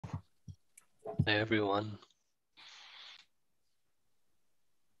Hey everyone.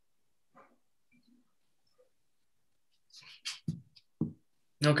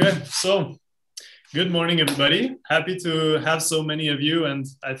 Okay, so good morning, everybody. Happy to have so many of you, and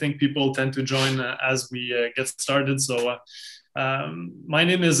I think people tend to join as we get started. So, my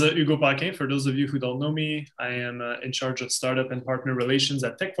name is Hugo Paquin. For those of you who don't know me, I am in charge of startup and partner relations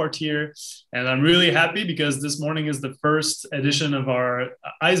at TechLabs, and I'm really happy because this morning is the first edition of our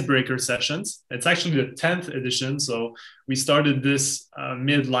Icebreaker sessions. It's actually the 10th edition, so we started this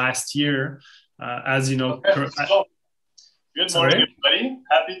mid last year. As you know, good morning, everybody.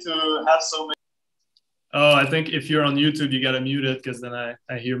 Happy to have so many. Oh, I think if you're on YouTube, you got to mute it because then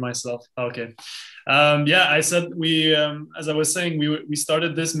I hear myself. Okay. Yeah, I said as I was saying, we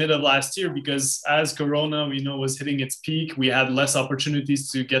started this mid of last year because as Corona, was hitting its peak, we had less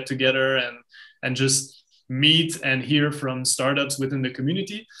opportunities to get together and just meet and hear from startups within the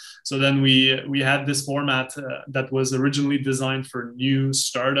community. So then we had this format that was originally designed for new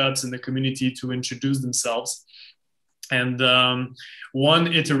startups in the community to introduce themselves. And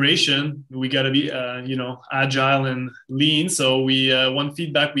one iteration, we got to be, agile and lean. So one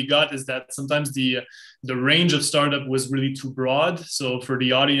feedback we got is that sometimes the range of startup was really too broad. So for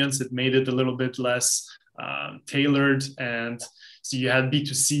the audience, it made it a little bit less tailored. And so you had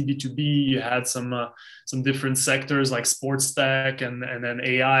B2C, B2B, you had some different sectors like sports tech and then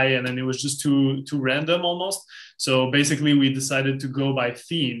AI, and then it was just too random almost. So basically, we decided to go by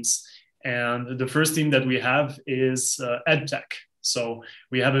themes. And the first theme that we have is EdTech. So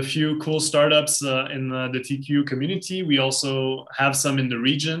we have a few cool startups in the TQ community. We also have some in the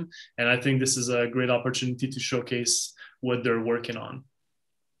region. And I think this is a great opportunity to showcase what they're working on.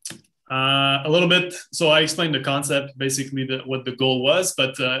 A little bit, so I explained the concept, basically what the goal was,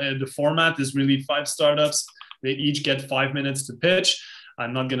 but the format is really 5 startups. They each get 5 minutes to pitch.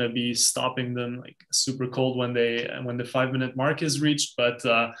 I'm not going to be stopping them like super cold when the 5-minute mark is reached, but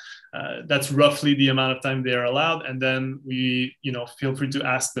that's roughly the amount of time they are allowed. And then we, feel free to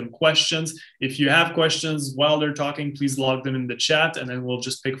ask them questions. If you have questions while they're talking, please log them in the chat, and then we'll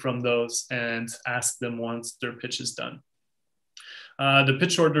just pick from those and ask them once their pitch is done. The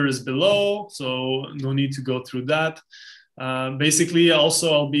pitch order is below, so no need to go through that. Basically,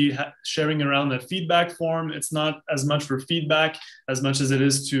 also, I'll be sharing around a feedback form. It's not as much for feedback as much as it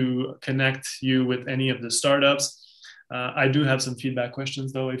is to connect you with any of the startups. I do have some feedback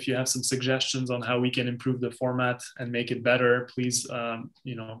questions, though. If you have some suggestions on how we can improve the format and make it better, please,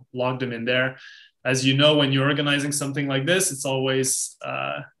 log them in there. As you know, when you're organizing something like this, it's always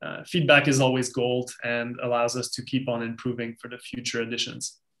feedback is always gold and allows us to keep on improving for the future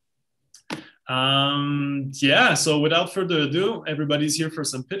editions. So without further ado, everybody's here for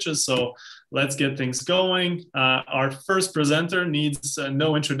some pitches, so let's get things going. Our first presenter needs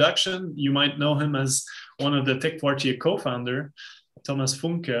no introduction. You might know him as one of the TechLabs co-founder, Thomas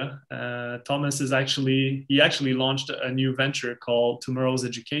Funke. Thomas actually launched a new venture called Tomorrow's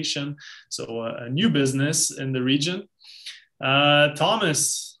Education, so a new business in the region.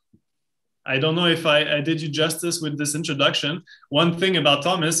 Thomas, I don't know if I did you justice with this introduction. One thing about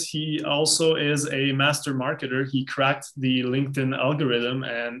Thomas, he also is a master marketer. He cracked the LinkedIn algorithm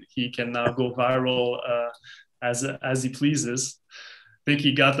and he can now go viral as he pleases. I think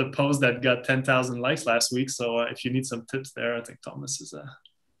he got the post that got 10,000 likes last week. So if you need some tips there, I think Thomas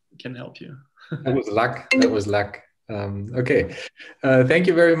can help you. That was luck. That was luck. Okay. Thank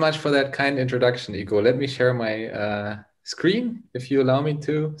you very much for that kind introduction, Igor. Let me share my screen, if you allow me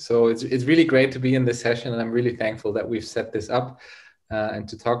to. So it's really great to be in this session, and I'm really thankful that we've set this up and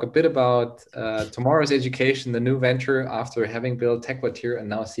to talk a bit about Tomorrow's Education, the new venture after having built TechLabs and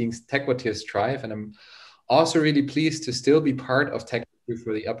now seeing TechLabs thrive. And I'm also really pleased to still be part of TechLabs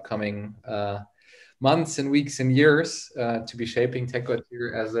for the upcoming months and weeks and years to be shaping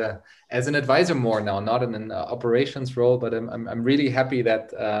TechLabs as an advisor more now, not in an operations role, but I'm really happy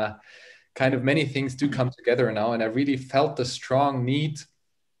that kind of many things do come together now. And I really felt the strong need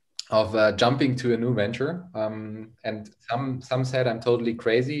of jumping to a new venture. And some said I'm totally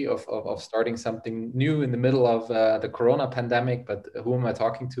crazy of starting something new in the middle of the Corona pandemic, but who am I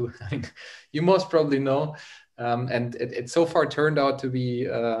talking to? You most probably know. And it so far turned out to be,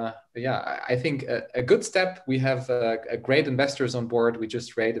 I think a good step. We have great investors on board. We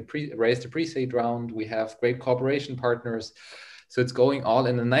just raised a pre-seed round. We have great cooperation partners. So it's going all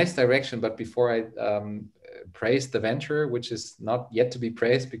in a nice direction. But before I praise the venture, which is not yet to be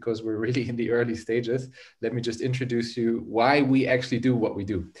praised because we're really in the early stages, let me just introduce you why we actually do what we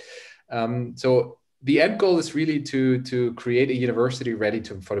do. So the end goal is really to create a university ready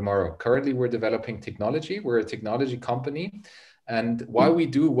for tomorrow. Currently, we're developing technology. We're a technology company. And why we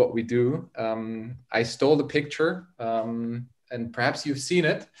do what we do. I stole the picture, and perhaps you've seen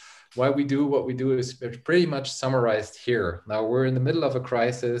it. Why we do what we do is pretty much summarized here. Now we're in the middle of a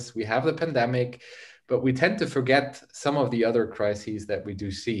crisis. We have the pandemic, but we tend to forget some of the other crises that we do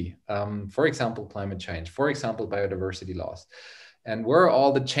see. For example, climate change, for example, biodiversity loss. And where are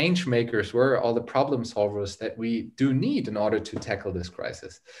all the change makers, where are all the problem solvers that we do need in order to tackle this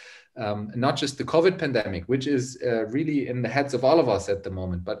crisis? Not just the COVID pandemic, which is really in the heads of all of us at the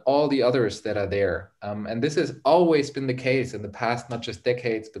moment, but all the others that are there. And this has always been the case in the past, not just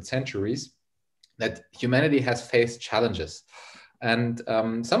decades, but centuries, that humanity has faced challenges. And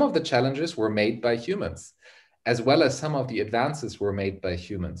some of the challenges were made by humans, as well as some of the advances were made by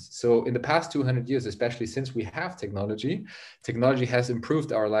humans. So in the past 200 years, especially since we have technology, technology has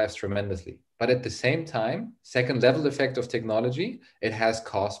improved our lives tremendously. But at the same time, second level effect of technology, it has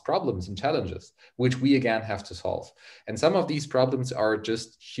caused problems and challenges, which we again have to solve. And some of these problems are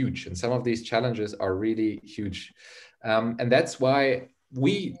just huge. And some of these challenges are really huge. And that's why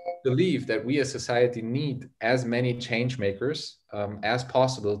we believe that we as society need as many change makers as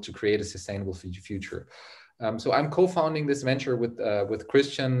possible to create a sustainable future. So I'm co-founding this venture with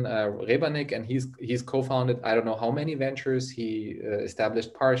Christian Rebanik, and he's co-founded I don't know how many ventures. He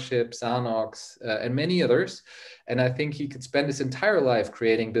established Parship, Zanox, and many others. And I think he could spend his entire life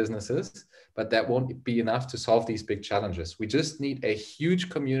creating businesses, but that won't be enough to solve these big challenges. We just need a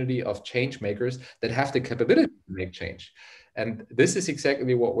huge community of change makers that have the capability to make change. And this is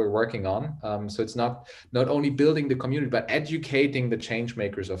exactly what we're working on. So it's not only building the community, but educating the change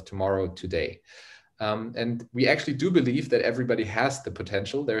makers of tomorrow today. And we actually do believe that everybody has the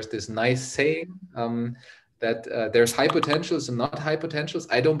potential. There's this nice saying that there's high potentials and not high potentials.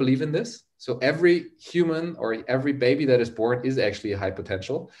 I don't believe in this. So every human or every baby that is born is actually a high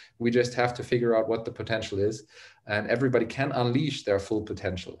potential. We just have to figure out what the potential is, and everybody can unleash their full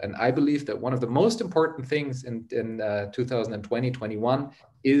potential. And I believe that one of the most important things in 2020, 21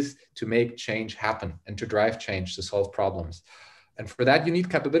 is to make change happen and to drive change, to solve problems. And for that, you need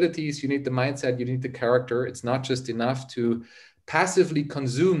capabilities, you need the mindset, you need the character. It's not just enough to passively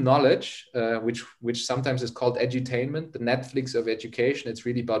consume knowledge, which sometimes is called edutainment, the Netflix of education. It's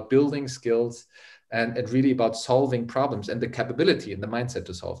really about building skills and really about solving problems and the capability and the mindset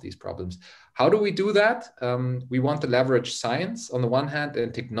to solve these problems. How do we do that? We want to leverage science on the one hand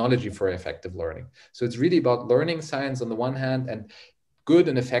and technology for effective learning. So it's really about learning science on the one hand and good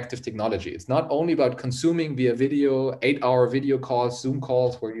and effective technology. It's not only about consuming via video, 8-hour video calls, Zoom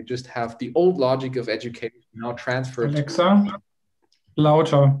calls, where you just have the old logic of education now transferred. Alexa,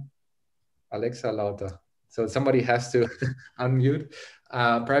 lauter. Alexa, lauter. So somebody has to unmute.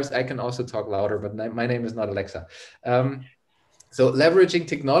 Perhaps I can also talk louder, but my name is not Alexa. So leveraging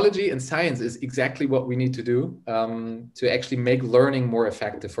technology and science is exactly what we need to do to actually make learning more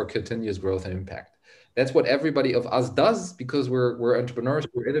effective for continuous growth and impact. That's what everybody of us does, because we're entrepreneurs,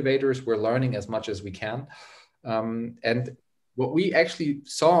 we're innovators, we're learning as much as we can. And what we actually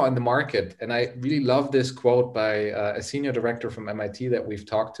saw in the market, and I really love this quote by a senior director from MIT that we've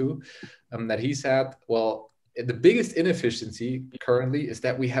talked to, that he said, well, the biggest inefficiency currently is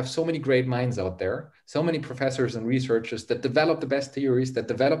that we have so many great minds out there, so many professors and researchers that develop the best theories, that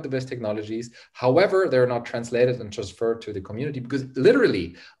develop the best technologies. However, they're not translated and transferred to the community, because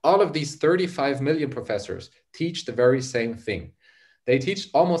literally all of these 35 million professors teach the very same thing. They teach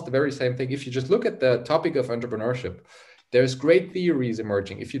almost the very same thing. If you just look at the topic of entrepreneurship, there's great theories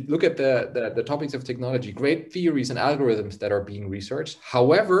emerging. If you look at the topics of technology, great theories and algorithms that are being researched.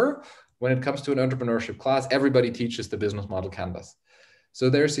 However, when it comes to an entrepreneurship class, everybody teaches the business model canvas. So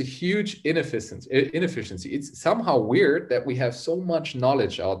there's a huge inefficiency. It's somehow weird that we have so much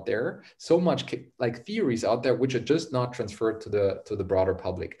knowledge out there, so much like theories out there, which are just not transferred to the broader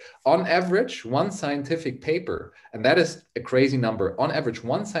public. On average, one scientific paper, and that is a crazy number, on average,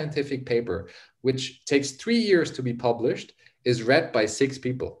 one scientific paper, which takes 3 years to be published, is read by 6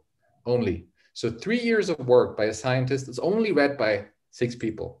 people only. So 3 years of work by a scientist is only read by 6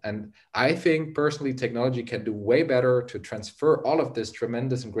 people. And I think personally, technology can do way better to transfer all of this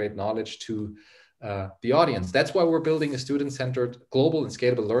tremendous and great knowledge to the audience. That's why we're building a student-centered global and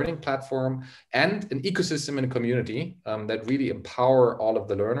scalable learning platform and an ecosystem and a community that really empower all of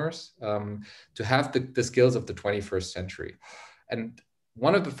the learners to have the skills of the 21st century. And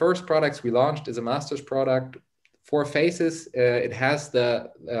one of the first products we launched is a master's product, 4 phases. It has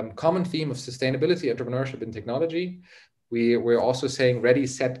the common theme of sustainability, entrepreneurship, and technology. We're also saying ready,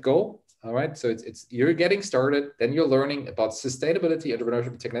 set, go. All right. So it's you're getting started, then you're learning about sustainability, entrepreneurship,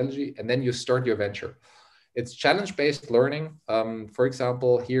 and technology, and then you start your venture. It's challenge-based learning. For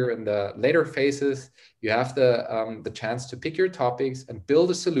example, here in the later phases, you have the chance to pick your topics and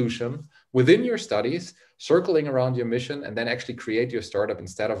build a solution within your studies, circling around your mission, and then actually create your startup.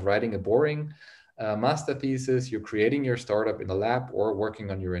 Instead of writing a boring master thesis, you're creating your startup in a lab or working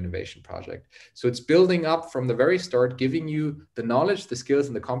on your innovation project. So it's building up from the very start, giving you the knowledge, the skills,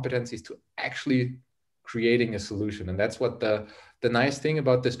 and the competencies to actually creating a solution. And that's what the nice thing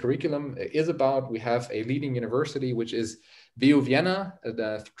about this curriculum is about. We have a leading university, which is WU Vienna,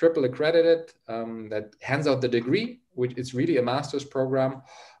 the triple accredited, that hands out the degree, which is really a master's program.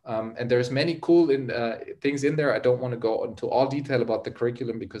 And there's many cool things in there. I don't want to go into all detail about the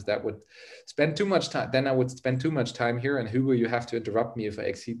curriculum because that would spend too much time. Then I would spend too much time here. And Hugo, you have to interrupt me if I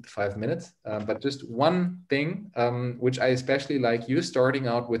exceed 5 minutes. But just one thing, which I especially like, you starting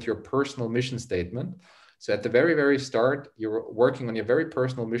out with your personal mission statement. So at the very, very start, you're working on your very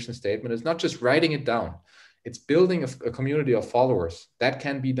personal mission statement. It's not just writing it down. It's building a community of followers. That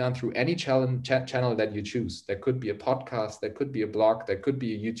can be done through any channel that you choose. That could be a podcast, that could be a blog, that could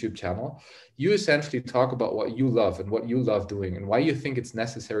be a YouTube channel. You essentially talk about what you love and what you love doing and why you think it's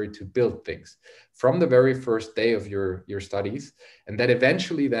necessary to build things from the very first day of your studies. And that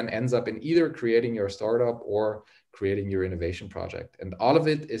eventually then ends up in either creating your startup or creating your innovation project. And all of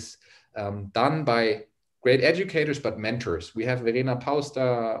it is done by great educators, but mentors. We have Verena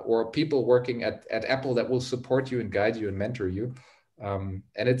Pauster or people working at Apple that will support you and guide you and mentor you. And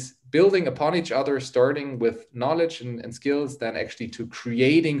it's building upon each other, starting with knowledge and skills, then actually to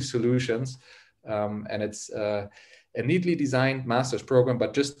creating solutions. And it's a neatly designed master's program,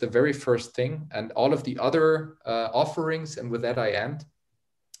 but just the very first thing. And all of the other offerings, and with that I end,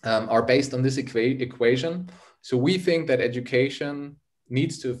 are based on this equation. So we think that education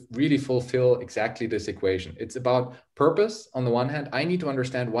needs to really fulfill exactly this equation. It's about purpose. On the one hand, I need to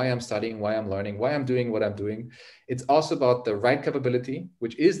understand why I'm studying, why I'm learning, why I'm doing what I'm doing. It's also about the right capability,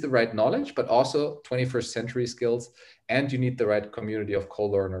 which is the right knowledge, but also 21st century skills. And you need the right community of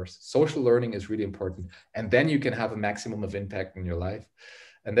co-learners. Social learning is really important. And then you can have a maximum of impact in your life.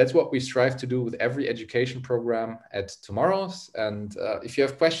 And that's what we strive to do with every education program at Tomorrow's. And if you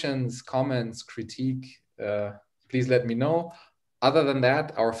have questions, comments, critique, please let me know. Other than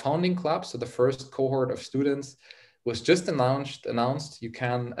that, our founding club, so the first cohort of students, was just announced. You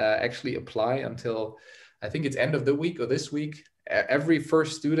can actually apply until, I think it's end of the week or this week. Every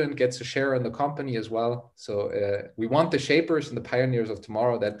first student gets a share in the company as well. So we want the shapers and the pioneers of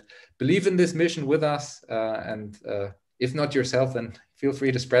tomorrow that believe in this mission with us. And if not yourself, then feel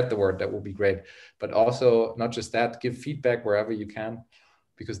free to spread the word. That will be great. But also, not just that, give feedback wherever you can,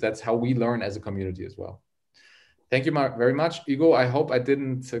 because that's how we learn as a community as well. Thank you very much, Hugo. I hope I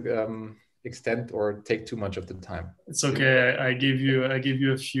didn't extend or take too much of the time. It's okay. I gave you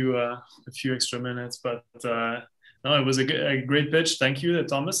a few extra minutes, but no, it was a great pitch. Thank you,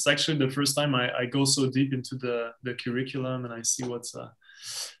 Thomas. It's actually the first time I go so deep into the curriculum and I see what's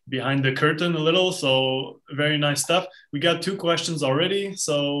behind the curtain a little. So very nice stuff. We got 2 questions already.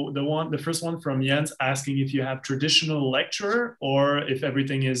 So the first one from Jens asking if you have traditional lecture or if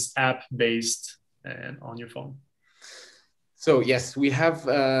everything is app based and on your phone. So yes, we have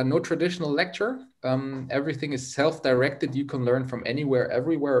no traditional lecture. Everything is self-directed. You can learn from anywhere,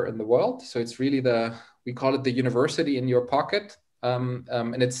 everywhere in the world. So it's really we call it the university in your pocket.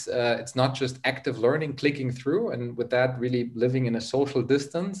 And it's not just active learning, clicking through, and with that really living in a social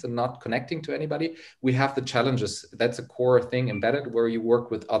distance and not connecting to anybody. We have the challenges. That's a core thing embedded where you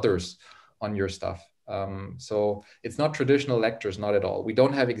work with others on your stuff. So it's not traditional lectures, not at all. We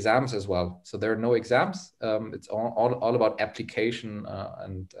don't have exams as well. So there are no exams. It's all about application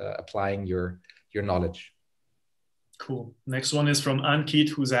and applying your knowledge. Cool. Next one is from Ankit,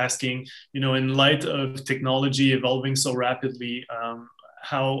 who's asking, in light of technology evolving so rapidly,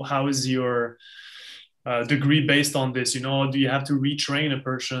 how is your degree based on this? Do you have to retrain a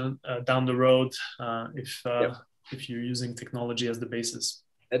person down the road if you're using technology as the basis?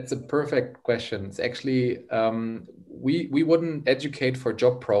 That's a perfect question. It's actually, we wouldn't educate for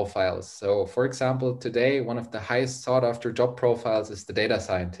job profiles. So for example, today, one of the highest sought after job profiles is the data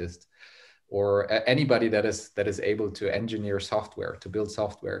scientist, or anybody that is able to engineer software, to build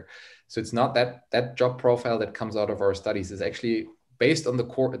software. So it's not that job profile that comes out of our studies. It's actually based on the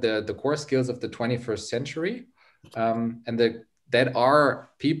core skills of the 21st century, and that are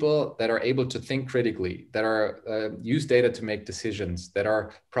people that are able to think critically, that are use data to make decisions, that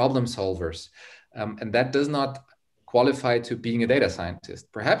are problem solvers. And that does not qualify to being a data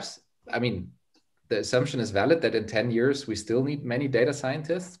scientist. Perhaps, the assumption is valid that in 10 years, we still need many data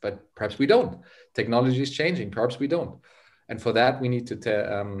scientists, but perhaps we don't. Technology is changing, perhaps we don't. And for that, we need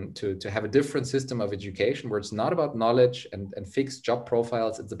to have a different system of education where it's not about knowledge and fixed job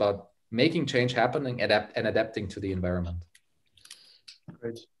profiles. It's about making change happening and adapting to the environment.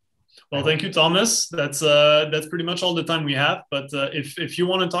 Great. Well, thank you, Thomas. That's pretty much all the time we have. But if you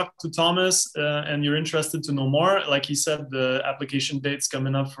want to talk to Thomas and you're interested to know more, like he said, the application date's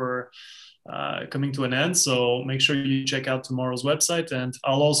coming up for coming to an end. So make sure you check out tomorrow's website, and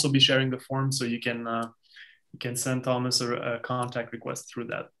I'll also be sharing the form so you can send Thomas a contact request through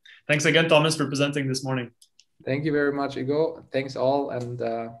that. Thanks again, Thomas, for presenting this morning. Thank you very much, Igo. Thanks all, and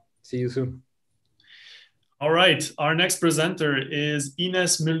see you soon. All right, our next presenter is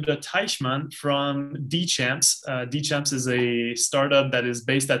Ines Mulder-Teichmann from DChamps. DChamps is a startup that is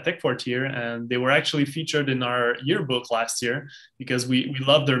based at TechFortier, and they were actually featured in our yearbook last year because we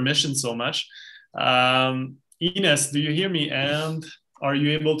love their mission so much. Ines, do you hear me? And are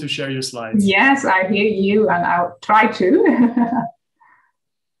you able to share your slides? Yes, I hear you, and I'll try to.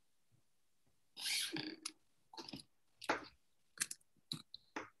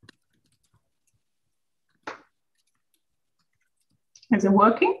 Is it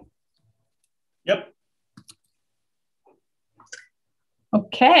working? Yep.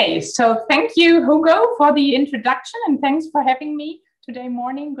 Okay, so thank you, Hugo, for the introduction, and thanks for having me today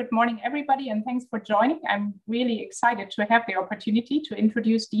morning. Good morning, everybody, and thanks for joining. I'm really excited to have the opportunity to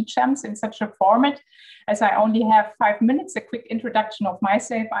introduce DChamps in such a format. As I only have 5 minutes, a quick introduction of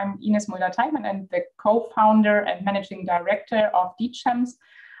myself. I'm Ines Mulder-Teichmann and the co-founder and managing director of DChamps.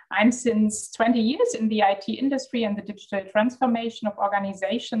 I'm since 20 years in the IT industry and the digital transformation of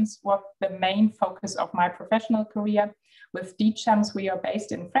organizations was the main focus of my professional career. With DChamps, we are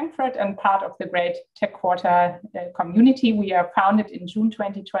based in Frankfurt and part of the great tech quarter community. We are founded in June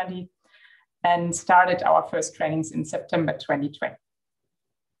 2020 and started our first trainings in September 2020.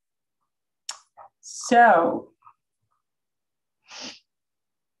 So,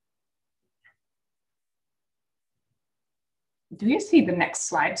 do you see the next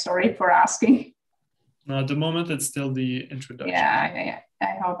slide? Sorry for asking. No, at the moment, it's still the introduction. Yeah.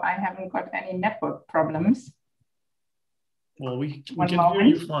 I hope I haven't got any network problems. Well, we can hear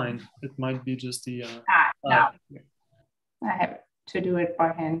you fine. It might be just the... Now. I have to do it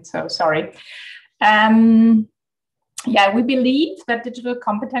by hand, so sorry. Yeah, we believe that digital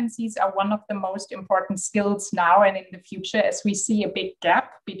competencies are one of the most important skills now and in the future, as we see a big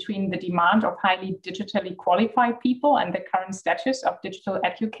gap between the demand of highly digitally qualified people and the current status of digital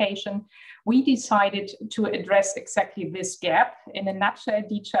education. We decided to address exactly this gap. In a nutshell,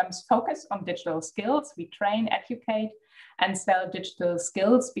 DChamps focus on digital skills. We train, educate, and sell digital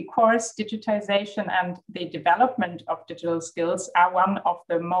skills because digitization and the development of digital skills are one of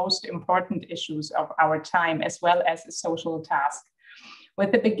the most important issues of our time, as well as a social task.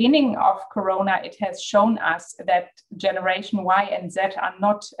 With the beginning of Corona, it has shown us that Generation Y and Z are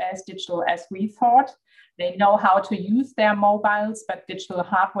not as digital as we thought. They know how to use their mobiles, but digital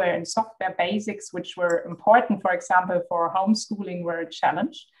hardware and software basics, which were important, for example, for homeschooling, were a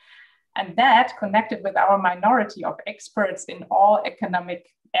challenge. And that, connected with our minority of experts in all economic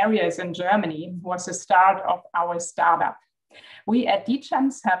areas in Germany, was the start of our startup. We at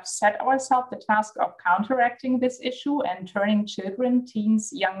DChamps have set ourselves the task of counteracting this issue and turning children,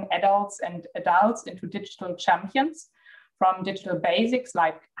 teens, young adults, and adults into digital champions, from digital basics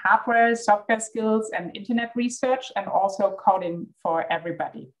like hardware, software skills, and internet research, and also coding for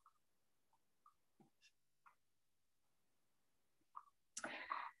everybody.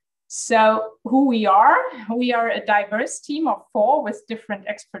 So who we are a diverse team of 4 with different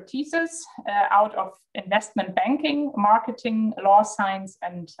expertises out of investment banking, marketing, law science,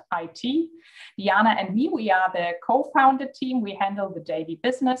 and IT. Diana and me, we are the co-founded team. We handle the daily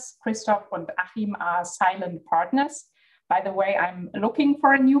business. Christoph and Achim are silent partners. By the way, I'm looking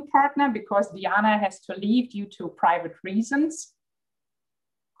for a new partner because Diana has to leave due to private reasons.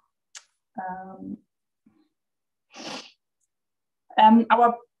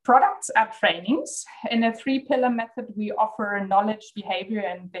 Our products are trainings. In a 3-pillar method, we offer knowledge, behavior,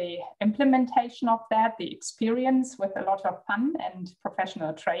 and the implementation of that, the experience with a lot of fun and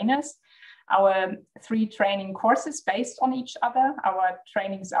professional trainers. Our 3 training courses based on each other. Our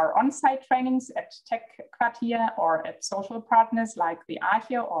trainings are on-site trainings at Tech Quartier or at social partners like the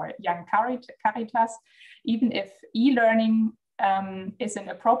Arche or Young Caritas. Even if e-learning is an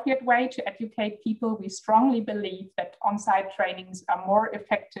appropriate way to educate people, we strongly believe that on-site trainings are more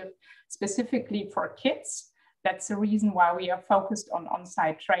effective, specifically for kids. That's the reason why we are focused on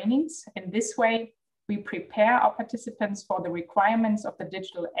on-site trainings. In this way, we prepare our participants for the requirements of the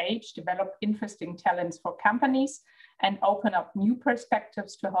digital age, develop interesting talents for companies, and open up new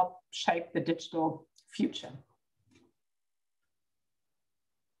perspectives to help shape the digital future.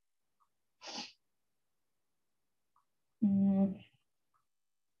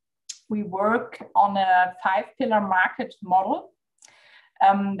 we work on a 5-pillar market model.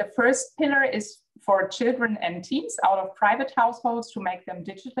 The first pillar is for children and teens out of private households to make them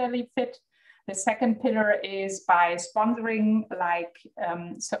digitally fit. The second pillar is by sponsoring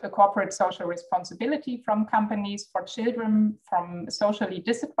a corporate social responsibility from companies for children from socially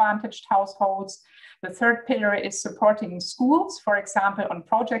disadvantaged households. The third pillar is supporting schools, for example, on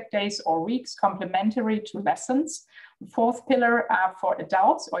project days or weeks complementary to lessons. The fourth pillar are for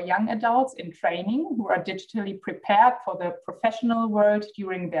adults or young adults in training who are digitally prepared for the professional world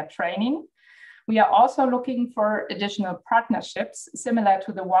during their training. We are also looking for additional partnerships similar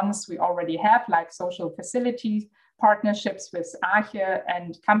to the ones we already have, like social facilities, partnerships with Arche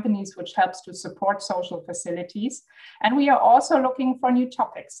and companies which helps to support social facilities. And we are also looking for new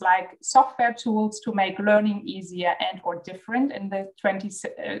topics like software tools to make learning easier and or different in the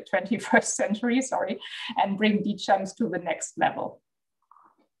 21st century, and bring DCEMS to the next level.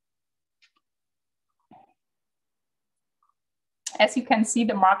 As you can see,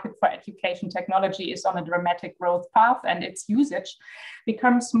 the market for education technology is on a dramatic growth path, and its usage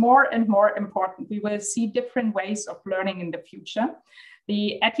becomes more and more important. We will see different ways of learning in the future.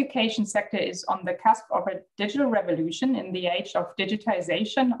 The education sector is on the cusp of a digital revolution in the age of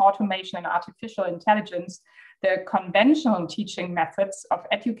digitization, automation, and artificial intelligence. The conventional teaching methods of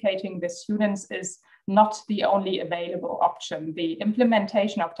educating the students is not the only available option. The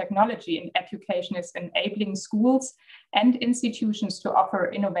implementation of technology in education is enabling schools and institutions to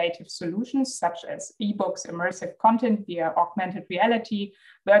offer innovative solutions such as ebooks, immersive content via augmented reality,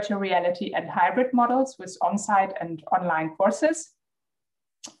 virtual reality, and hybrid models with on-site and online courses.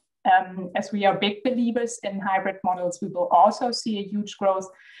 As we are big believers in hybrid models, we will also see a huge growth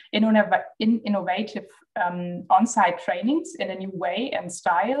in innovative on-site trainings in a new way and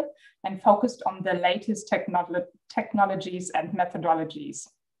style, and focused on the latest technologies and methodologies.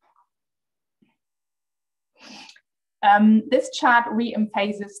 This chart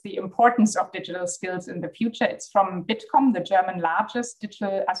re-emphasizes the importance of digital skills in the future. It's from Bitkom, the German largest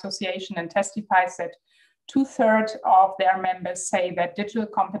digital association, and testifies that 2/3 of their members say that digital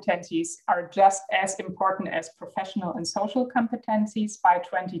competencies are just as important as professional and social competencies by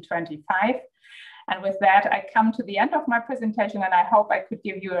 2025. And with that, I come to the end of my presentation, and I hope I could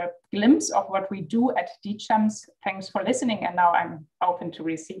give you a glimpse of what we do at DCEMS. Thanks for listening, and now I'm open to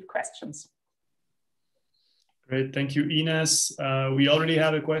receive questions. Great, thank you, Ines. We already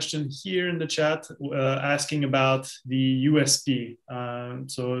have a question here in the chat asking about the USP.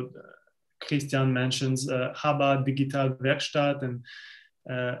 Christian mentions Haba Digital Werkstatt and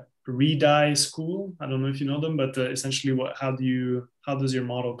Redeye School. I don't know if you know them, but essentially, how does your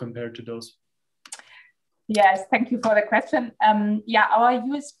model compare to those? Yes, thank you for the question. Our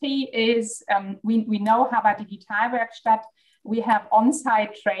USP is we know Haba Digital Werkstatt. We have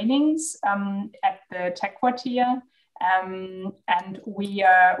on-site trainings at the Tech Quartier, and we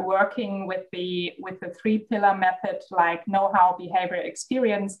are working with the 3-pillar method, like know-how, behavior,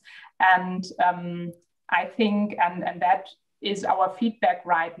 experience. And I think, and that is our feedback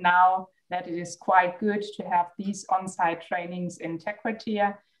right now, that it is quite good to have these on-site trainings in Tech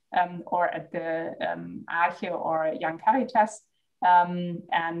Quartier or at the Arche or Young Caritas.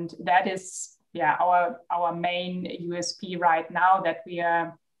 And that is our main USP right now, that we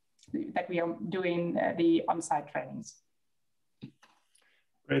are doing the on-site trainings.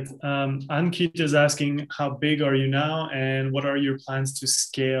 Great. Ankit is asking, how big are you now and what are your plans to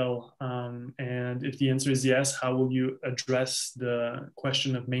scale? And if the answer is yes, how will you address the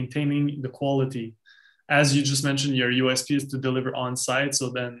question of maintaining the quality? As you just mentioned, your USP is to deliver on-site. So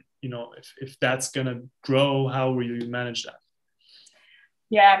then, if that's going to grow, how will you manage that?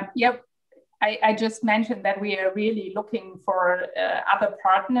 I just mentioned that we are really looking for other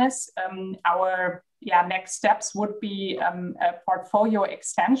partners. Our next steps would be a portfolio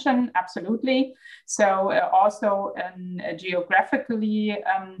extension, absolutely. So also a geographically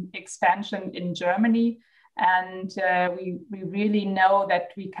expansion in Germany. And we really know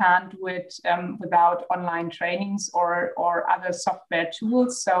that we can't do it without online trainings or other software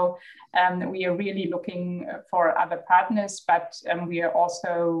tools. So we are really looking for other partners, but we are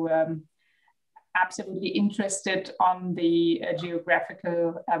also absolutely interested on the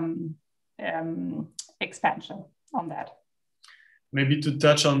geographical expansion on that. Maybe to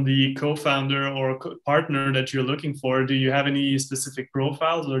touch on the co-founder or partner that you're looking for, do you have any specific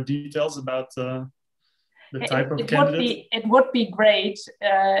profiles or details about the type of candidate? It would be great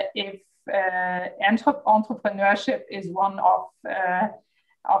if entrepreneurship is one of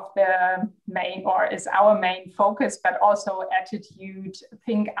the main, or is our main focus, but also attitude,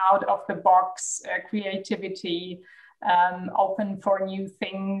 think out of the box, creativity, open for new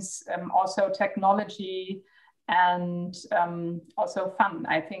things, also technology, and also fun.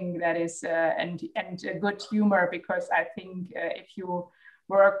 I think that is, and a good humor, because I think if you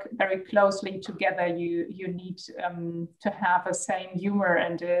work very closely together, you need to have a same humor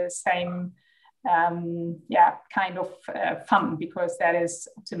and the same kind of fun, because that is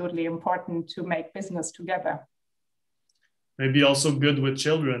absolutely important to make business together. Maybe also good with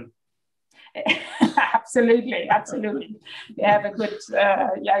children. Absolutely. You have a good,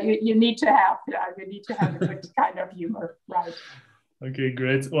 you need to have a good kind of humor, right? Okay,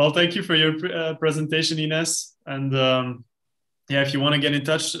 great. Well, thank you for your presentation, Ines. And if you want to get in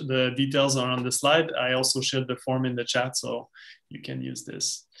touch, the details are on the slide. I also shared the form in the chat, so you can use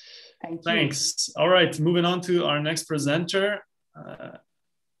this. Thanks. All right, moving on to our next presenter.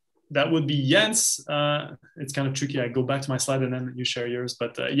 That would be Jens. It's kind of tricky. I go back to my slide and then you share yours.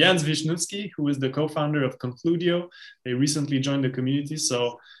 But Jens Wischnewsky, who is the co-founder of Concludio. They recently joined the community.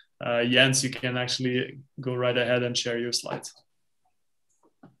 So Jens, you can actually go right ahead and share your slides.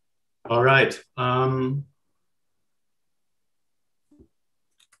 All right.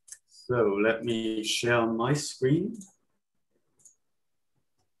 So let me share my screen.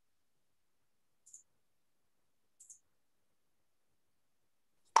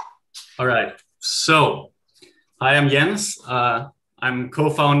 All right, so I am Jens. I'm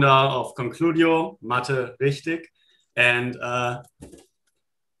co-founder of Concludio, Mathe Richtig, and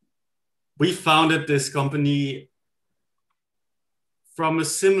we founded this company from a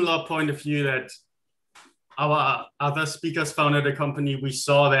similar point of view that our other speakers founded a company. We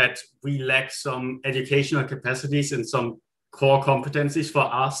saw that we lack some educational capacities and some core competencies.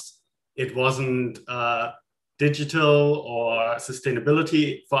 For us, it wasn't digital or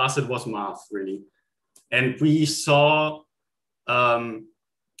sustainability. For us, it was math, really. And we saw,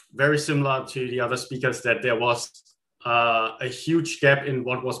 very similar to the other speakers, that there was a huge gap in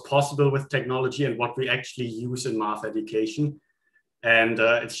what was possible with technology and what we actually use in math education. And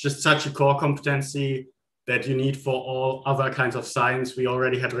it's just such a core competency that you need for all other kinds of science. We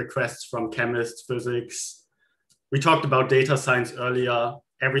already had requests from chemists, physics. We talked about data science earlier.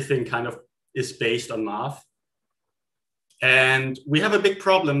 Everything kind of is based on math. And we have a big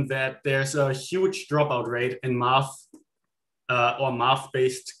problem that there's a huge dropout rate in math or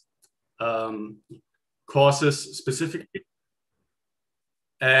math-based courses specifically.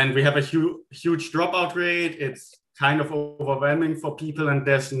 And we have a huge dropout rate. It's kind of overwhelming for people, and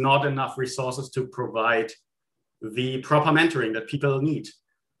there's not enough resources to provide the proper mentoring that people need.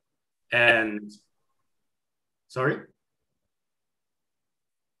 And sorry?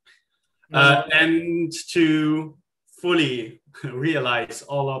 And to fully realize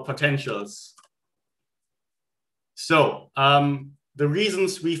all our potentials. So the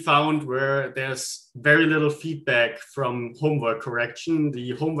reasons we found were there's very little feedback from homework correction.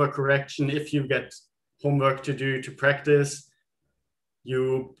 The homework correction, if you get homework to do to practice,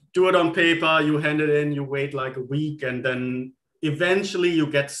 you do it on paper, you hand it in, you wait like a week, and then eventually you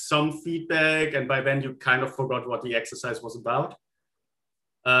get some feedback, and by then you kind of forgot what the exercise was about.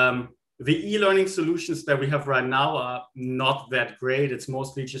 The e-learning solutions that we have right now are not that great. It's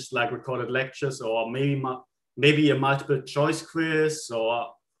mostly just like recorded lectures, or maybe a multiple choice quiz,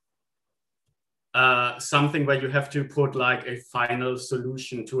 or something where you have to put like a final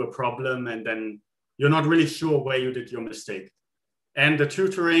solution to a problem, and then you're not really sure where you did your mistake. And the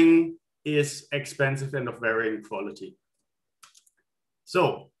tutoring is expensive and of varying quality.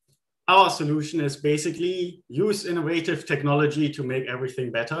 So our solution is basically use innovative technology to make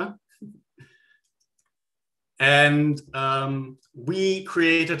everything better. And we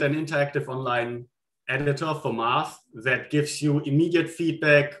created an interactive online editor for math that gives you immediate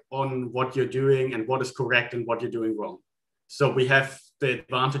feedback on what you're doing and what is correct and what you're doing wrong. So we have the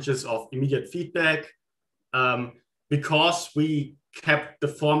advantages of immediate feedback because we kept the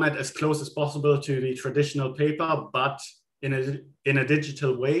format as close as possible to the traditional paper, but in a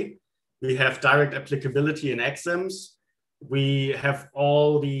digital way. We have direct applicability in exams. We have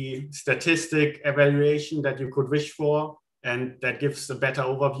all the statistic evaluation that you could wish for, and that gives a better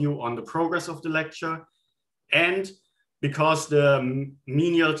overview on the progress of the lecture. And because the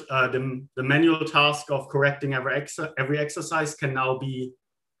manual task of correcting every exercise can now be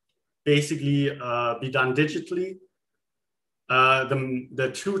basically be done digitally,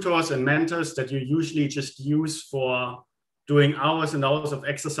 the tutors and mentors that you usually just use for doing hours and hours of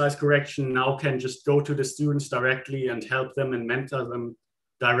exercise correction now can just go to the students directly and help them and mentor them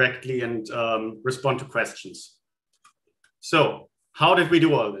directly and respond to questions. So how did we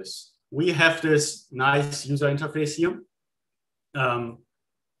do all this? We have this nice user interface here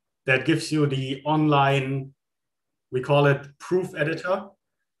that gives you the online we call it proof editor,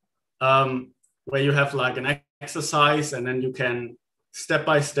 where you have like an exercise and then you can step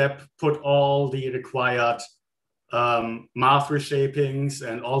by step put all the required math reshapings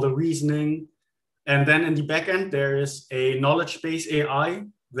and all the reasoning. And then in the backend, there is a knowledge base AI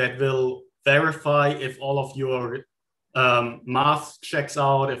that will verify if all of your math checks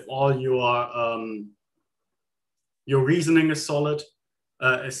out, if all your reasoning is solid,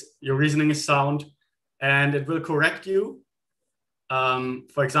 your reasoning is sound, and it will correct you.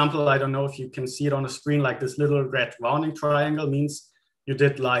 For example, I don't know if you can see it on the screen, like this little red rounding triangle means you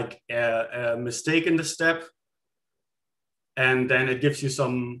did like a mistake in the step. And then it gives you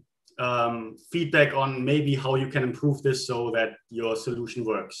some feedback on maybe how you can improve this so that your solution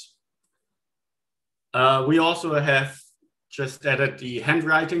works. We also have just added the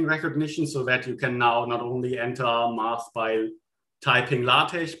handwriting recognition so that you can now not only enter math by typing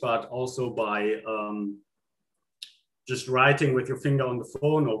LaTeX, but also by just writing with your finger on the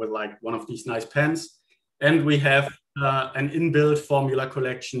phone or with like one of these nice pens. And we have an inbuilt formula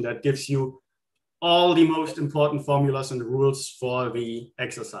collection that gives you all the most important formulas and rules for the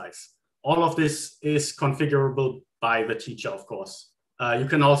exercise. All of this is configurable by the teacher, of course. You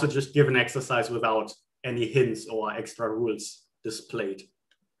can also just give an exercise without any hints or extra rules displayed.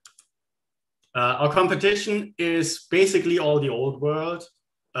 Our competition is basically all the old world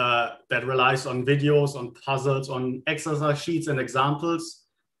that relies on videos, on puzzles, on exercise sheets and examples.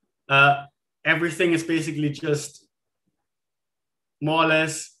 Everything is basically just more or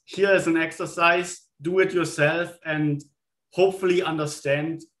less, here is an exercise, do it yourself and hopefully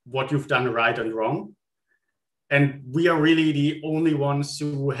understand what you've done right and wrong. And we are really the only ones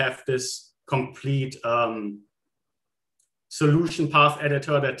who have this complete solution path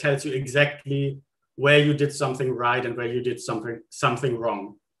editor that tells you exactly where you did something right and where you did something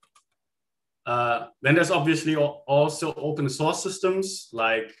wrong. Then there's obviously also open source systems,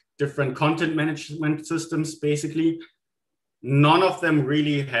 like different content management systems, basically. None of them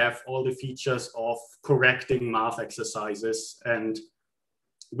really have all the features of correcting math exercises, and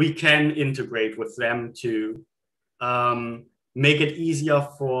we can integrate with them to make it easier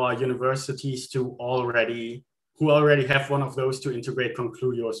for universities to who already have one of those to integrate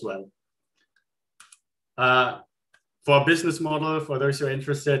concludio as well. For a business model, for those who are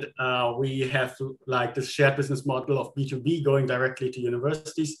interested, we have like this shared business model of B2B going directly to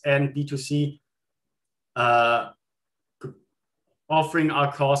universities and B2C offering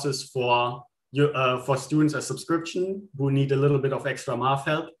our courses for students as subscription who need a little bit of extra math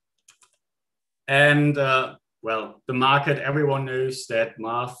help. And well, the market, everyone knows that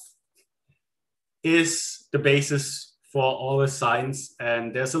math is the basis for all the science,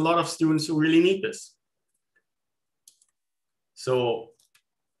 and there's a lot of students who really need this. So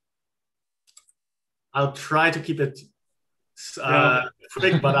I'll try to keep it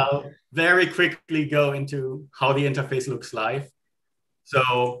quick, but I'll very quickly go into how the interface looks like.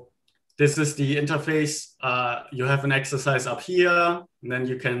 So this is the interface. You have an exercise up here, and then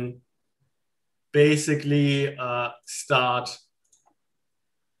you can basically start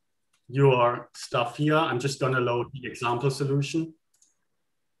your stuff here. I'm just going to load the example solution.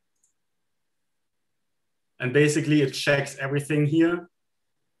 And basically it checks everything here.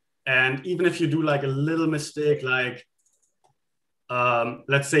 And even if you do like a little mistake, like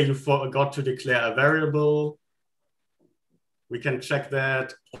let's say you forgot to declare a variable, we can check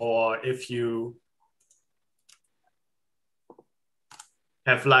that. Or if you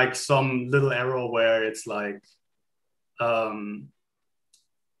have like some little error where it's like,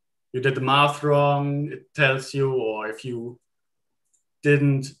 you did the math wrong, it tells you, or if you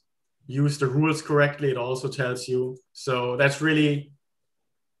didn't use the rules correctly, it also tells you. So that's really,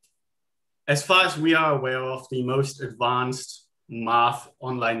 as far as we are aware of, the most advanced math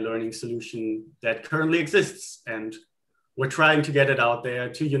online learning solution that currently exists. And we're trying to get it out there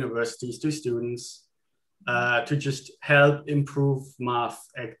to universities, to students, to just help improve math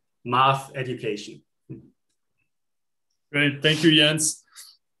education. Great, thank you, Jens.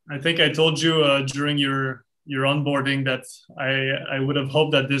 I think I told you during your onboarding that I would have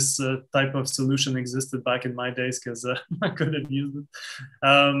hoped that this type of solution existed back in my days, because I could have used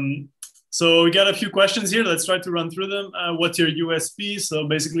it. So we got a few questions here. Let's try to run through them. What's your USP? So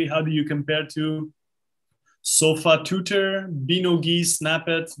basically, how do you compare to Sofa Tutor, Binogi,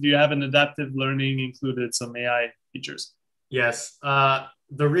 Snapit? Do you have an adaptive learning included, some AI features? Yes,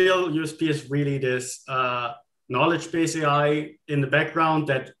 the real USP is really this knowledge base AI in the background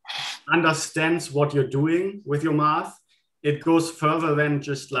that understands what you're doing with your math. It goes further than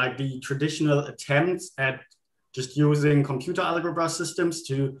just like the traditional attempts at just using computer algebra systems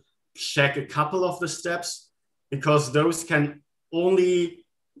to check a couple of the steps. because those can only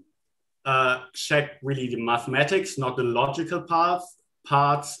check really the mathematics, not the logical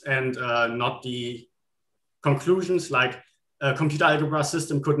parts, and not the conclusions. Like a computer algebra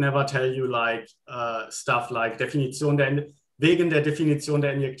system could never tell you like stuff like wegen der Definition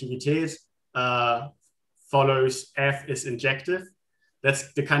der Injektivität follows F is injective.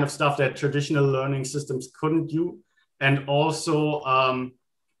 That's the kind of stuff that traditional learning systems couldn't do. And also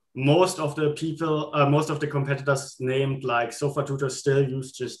most of the competitors named like sofa tutors still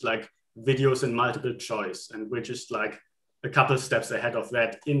use just like videos in multiple choice, and we're just like a couple steps ahead of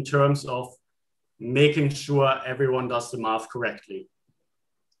that in terms of making sure everyone does the math correctly.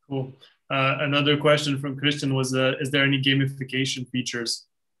 Cool. Another question from Christian was, is there any gamification features?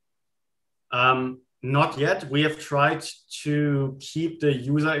 Not yet. We have tried to keep the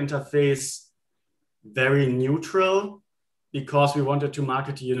user interface very neutral because we wanted to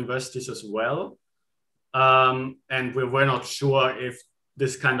market to universities as well. And we were not sure if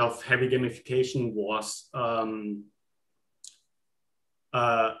this kind of heavy gamification was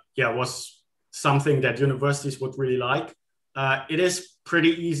something that universities would really like. It is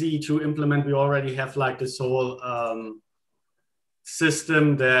pretty easy to implement. We already have like this whole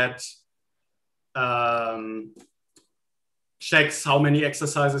system that checks how many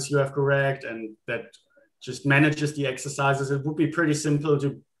exercises you have correct and that just manages the exercises. It would be pretty simple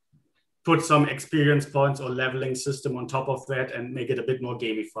to put some experience points or leveling system on top of that and make it a bit more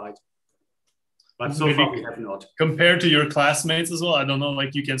gamified. But so far we have not. Compared to your classmates as well, I don't know,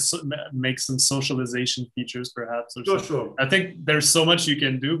 like you can make some socialization features perhaps. Or Sure. I think there's so much you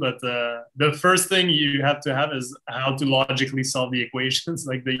can do, but the first thing you have to have is how to logically solve the equations.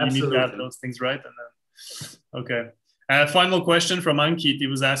 Like you need to have those things right. And then, okay. Final question from Ankit. He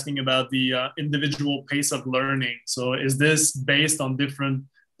was asking about the individual pace of learning. So is this based on different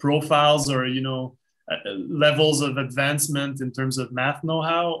profiles or, levels of advancement in terms of math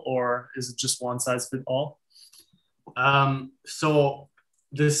know-how, or is it just one size fit all? So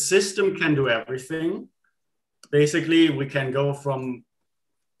the system can do everything. Basically, we can go from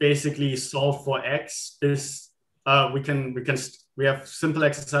basically solve for X. We have simple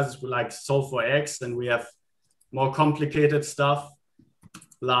exercises like solve for X, and we have more complicated stuff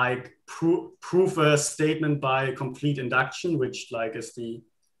like prove a statement by complete induction, which like is the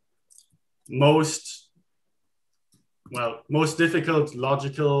most difficult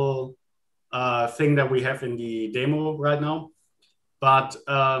logical thing that we have in the demo right now. But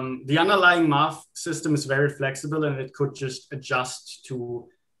the underlying math system is very flexible, and it could just adjust to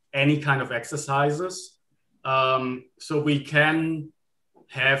any kind of exercises. So we can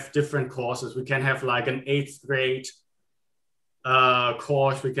have different courses. We can have like an 8th grade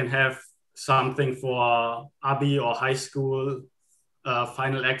course. We can have something for ABI or high school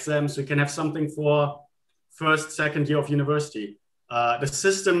final exams. We can have something for first, second year of university. The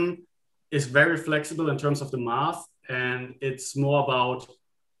system is very flexible in terms of the math, and it's more about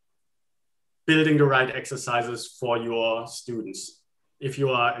building the right exercises for your students. If you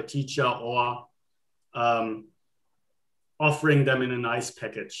are a teacher, or offering them in a nice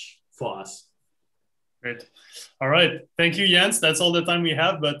package for us. Great. All right. Thank you, Jens. That's all the time we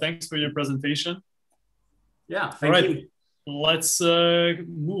have, but thanks for your presentation. Yeah, thank you. Let's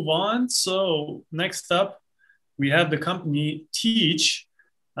move on. So next up, we have the company Teech.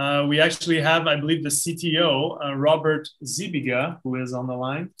 We actually have, I believe, the CTO, Robert Sibieger, who is on the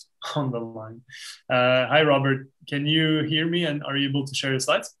line. Hi, Robert. Can you hear me, and are you able to share your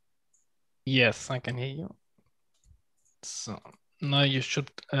slides? Yes, I can hear you. So now you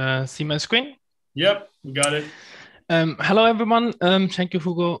should see my screen. Yep, we got it. Hello, everyone. Thank you,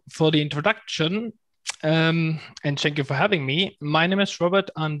 Hugo, for the introduction. And thank you for having me. My name is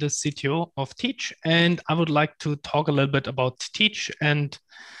Robert. I'm the CTO of Teech, and I would like to talk a little bit about Teech and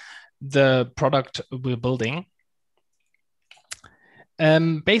the product we're building.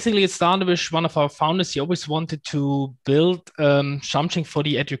 Basically, it started with one of our founders. He always wanted to build something for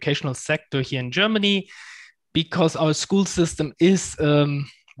the educational sector here in Germany, because our school system is a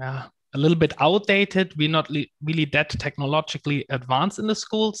little bit outdated. We're not really that technologically advanced in the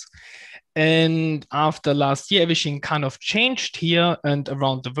schools. And after last year, everything kind of changed here and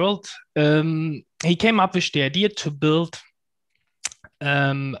around the world. He came up with the idea to build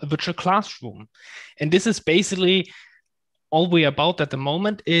a virtual classroom. And this is basically all we're about at the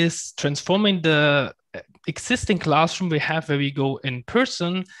moment, is transforming the existing classroom we have where we go in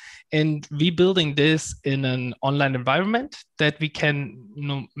person and rebuilding this in an online environment that we can,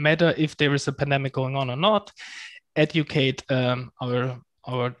 no matter if there is a pandemic going on or not, educate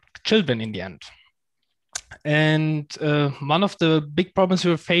our children in the end. And one of the big problems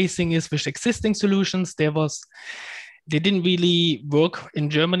we were facing is with existing solutions, they didn't really work in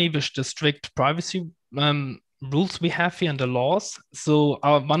Germany with the strict privacy rules we have here and the laws. So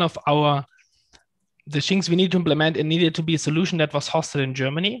one of the things we need to implement, it needed to be a solution that was hosted in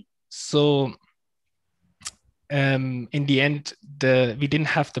Germany. So in the end, we didn't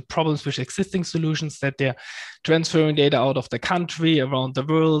have the problems with existing solutions that they're transferring data out of the country, around the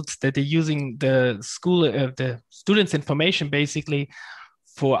world, that they're using the students' information basically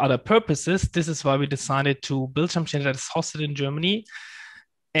for other purposes. This is why we decided to build something that is hosted in Germany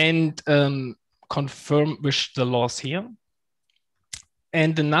and confirm with the laws here.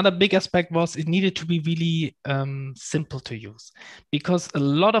 And another big aspect was it needed to be really simple to use, because a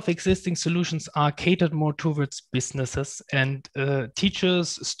lot of existing solutions are catered more towards businesses and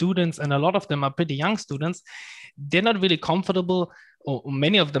teachers, students, and a lot of them are pretty young students. They're not really comfortable, or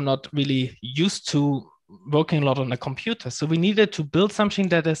many of them not really used to working a lot on a computer. So we needed to build something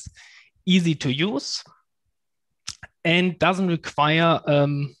that is easy to use and doesn't require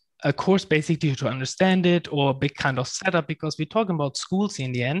a course basically to understand it, or a big kind of setup, because we're talking about schools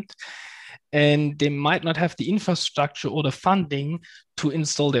in the end, and they might not have the infrastructure or the funding to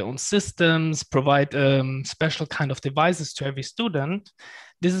install their own systems, provide special kind of devices to every student.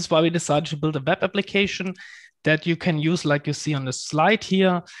 This is why we decided to build a web application that you can use, like you see on the slide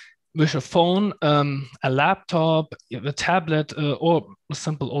here, with a phone, a laptop, a tablet, or a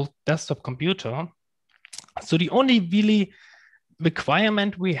simple old desktop computer. So the only really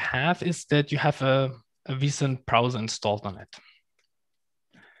requirement we have is that you have a recent browser installed on it.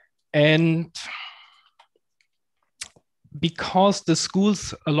 And because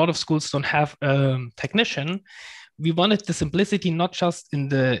a lot of schools don't have a technician, we wanted the simplicity not just in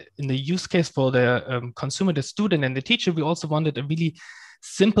the use case for the consumer, the student and the teacher. We also wanted a really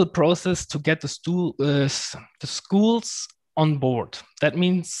simple process to get the schools on board. That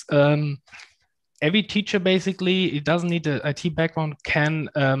means every teacher basically, it doesn't need an IT background, can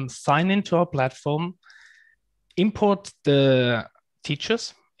sign into our platform, import the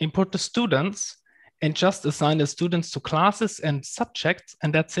teachers, import the students, and just assign the students to classes and subjects,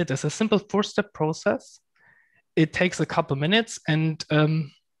 and that's it. It's a simple 4-step process. It takes a couple minutes, and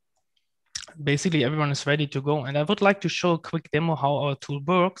basically everyone is ready to go. And I would like to show a quick demo how our tool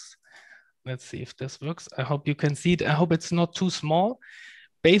works. Let's see if this works. I hope you can see it. I hope it's not too small.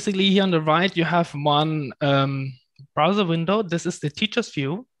 Basically, here on the right, you have one browser window. This is the teacher's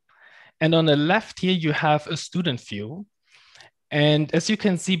view. And on the left here, you have a student view. And as you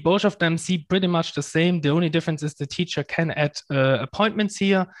can see, both of them see pretty much the same. The only difference is the teacher can add appointments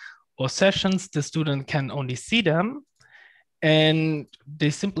here or sessions. The student can only see them. And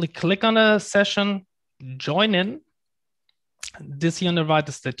they simply click on a session, join in. This here on the right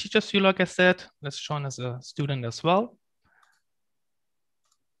is the teacher's view, like I said. Let's join as a student as well.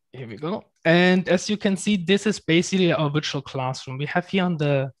 Here we go. And as you can see, this is basically our virtual classroom. We have here on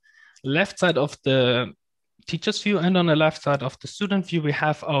the left side of the teacher's view and on the left side of the student view, we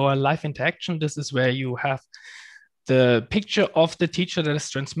have our live interaction. This is where you have the picture of the teacher that is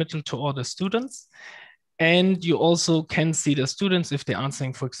transmitted to all the students. And you also can see the students if they're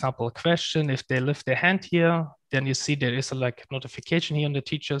answering, for example, a question. If they lift their hand here, then you see there is a notification here on the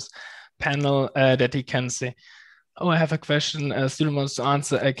teacher's panel that he can say, oh, I have a question a student wants to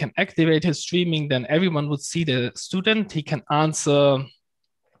answer. I can activate his streaming. Then everyone would see the student. He can answer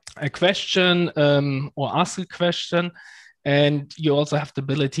a question or ask a question. And you also have the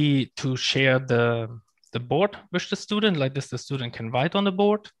ability to share the board with the student. Like this, the student can write on the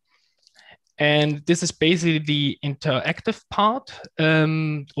board. And this is basically the interactive part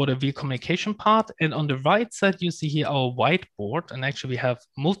or the via communication part. And on the right side, you see here our whiteboard. And actually, we have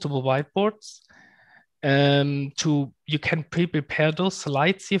multiple whiteboards. You can prepare those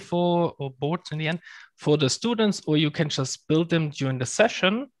slides here or boards in the end for the students, or you can just build them during the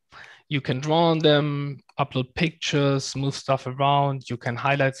session. You can draw on them, upload pictures, move stuff around. You can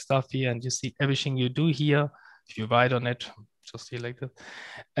highlight stuff here, and you see everything you do here. If you write on it, just here like this,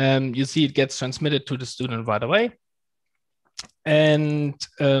 you see it gets transmitted to the student right away. And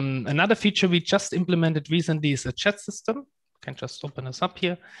another feature we just implemented recently is a chat system. You can just open this up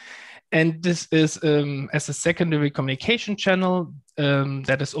here. And this is as a secondary communication channel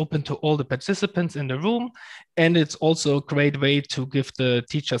that is open to all the participants in the room. And it's also a great way to give the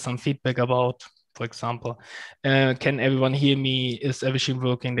teacher some feedback about, for example, can everyone hear me? Is everything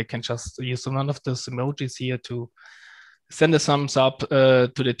working? They can just use one of those emojis here to send a thumbs up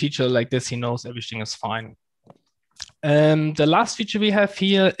to the teacher like this. He knows everything is fine. The last feature we have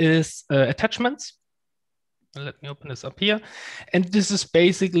here is attachments. Let me open this up here. And this is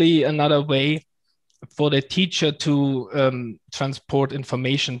basically another way for the teacher to transport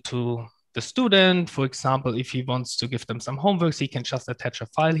information to the student. For example, if he wants to give them some homeworks, he can just attach a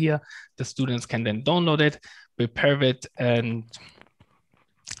file here. The students can then download it, prepare it, and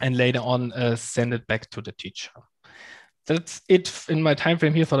later on send it back to the teacher. That's it in my time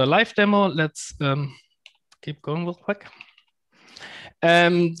frame here for the live demo. Let's keep going real quick.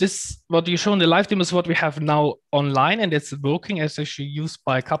 This, what you show in the live demo, is what we have now online, and it's working. It's actually used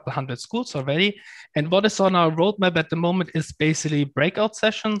by a couple hundred schools already. And what is on our roadmap at the moment is basically breakout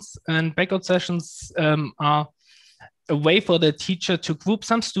sessions. And breakout sessions are a way for the teacher to group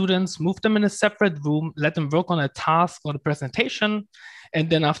some students, move them in a separate room, let them work on a task or a presentation, and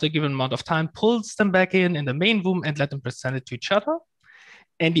then after a given amount of time, pulls them back in the main room and let them present it to each other.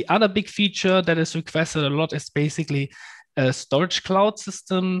 And the other big feature that is requested a lot is basically a storage cloud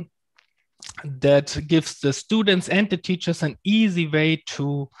system that gives the students and the teachers an easy way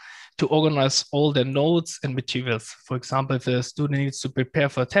to organize all their notes and materials. For example, if a student needs to prepare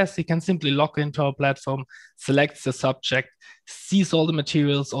for a test, he can simply log into our platform, selects the subject, sees all the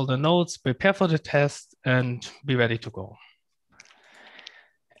materials, all the notes, prepare for the test, and be ready to go.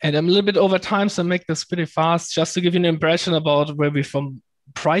 And I'm a little bit over time, so make this pretty fast, just to give you an impression about where we're from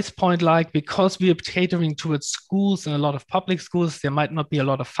price point, like, because we are catering towards schools and a lot of public schools, there might not be a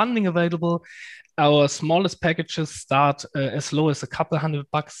lot of funding available. Our smallest packages start as low as a couple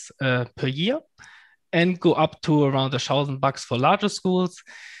 $100 per year and go up to around $1,000 for larger schools.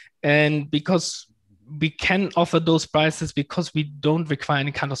 And because we can offer those prices, because we don't require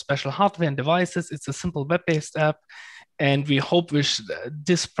any kind of special hardware and devices, it's a simple web-based app. And we hope with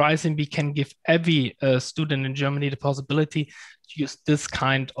this pricing, we can give every student in Germany the possibility to use this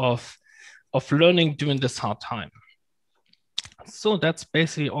kind of learning during this hard time. So that's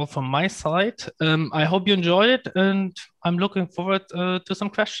basically all from my side. I hope you enjoyed it, and I'm looking forward to some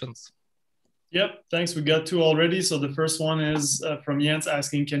questions. Yep, thanks. We got two already. So the first one is from Jens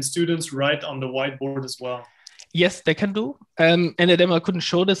asking, can students write on the whiteboard as well? Yes, they can do. And the demo, I couldn't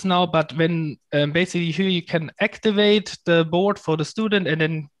show this now, but when basically here you can activate the board for the student and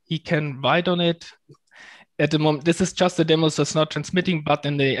then he can write on it. At the moment, this is just a demo, so it's not transmitting, but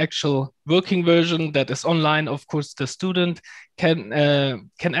in the actual working version that is online, of course, the student can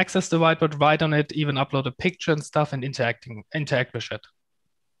access the whiteboard, write on it, even upload a picture and stuff and interact with it.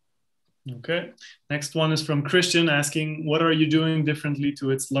 Okay. Next one is from Christian asking, what are you doing differently to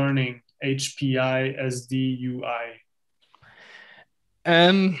its learning, HPI, SD,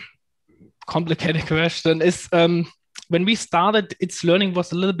 UI? Complicated question. Is when we started, its learning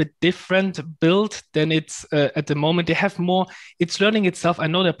was a little bit different built than it's at the moment. They have more, it's learning itself. I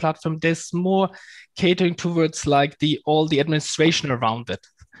know their platform, there's more catering towards like all the administration around it.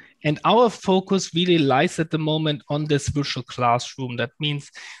 And our focus really lies at the moment on this virtual classroom. That means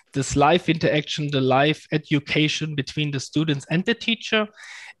this live interaction, the live education between the students and the teacher,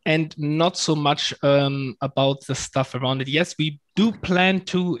 and not so much about the stuff around it. Yes, we do plan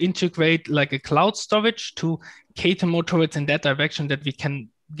to integrate like a cloud storage to cater more towards in that direction, that we can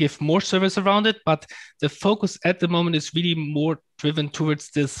give more service around it. But the focus at the moment is really more driven towards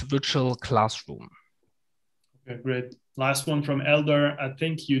this virtual classroom. Okay, great. Last one from Elder. I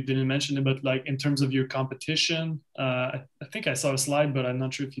think you didn't mention it, but like in terms of your competition, I think I saw a slide, but I'm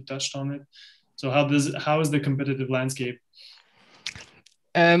not sure if you touched on it. So how is the competitive landscape?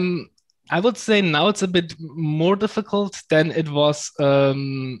 I would say now it's a bit more difficult than it was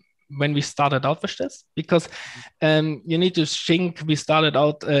when we started out with this, because you need to think, we started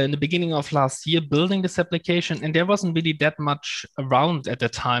out in the beginning of last year building this application, and there wasn't really that much around at the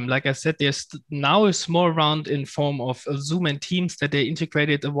time. Like I said, there's now is more around in form of Zoom and Teams, that they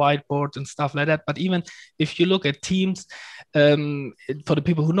integrated a whiteboard and stuff like that. But even if you look at Teams, for the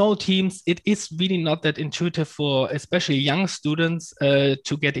people who know Teams, it is really not that intuitive for especially young students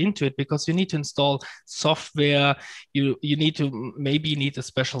to get into it, because you need to install software. You need to maybe need a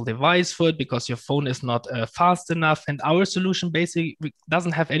special device for it because your phone is not fast enough. And our solution basically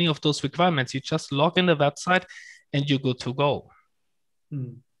doesn't have any of those requirements. You just log in the website and you're good to go.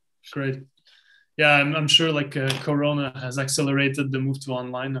 Great. Yeah, I'm sure like Corona has accelerated the move to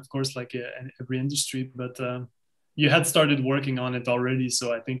online, of course, like every industry, but you had started working on it already.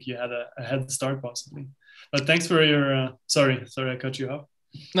 So I think you had a head start possibly. But thanks for your, sorry, I cut you off.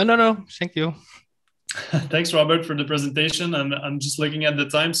 No, thank you. Thanks, Robert, for the presentation. I'm just looking at the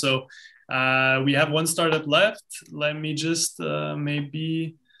time. So we have one startup left. Let me just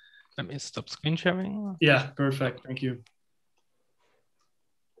maybe... Let me stop screen sharing. Yeah, perfect. Thank you.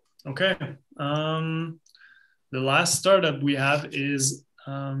 Okay. The last startup we have is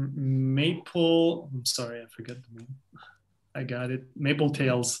Maple. I'm sorry, I forgot the name. I got it. Maple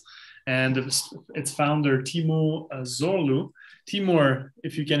Tales. and its founder, Timur Zorlu. Timur,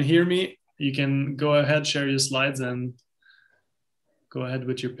 if you can hear me, you can go ahead, share your slides, and go ahead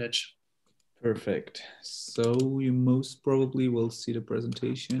with your pitch. Perfect. So you most probably will see the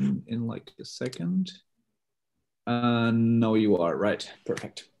presentation in like a second. No, you are right.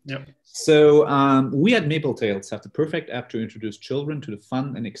 Perfect. Yep. So we at Maple Tales have the perfect app to introduce children to the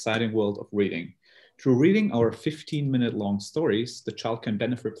fun and exciting world of reading. Through reading our 15-minute long stories, the child can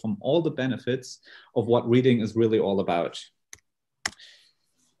benefit from all the benefits of what reading is really all about.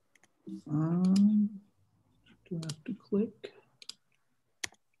 Do I have to click?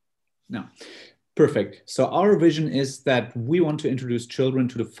 No. Perfect. So our vision is that we want to introduce children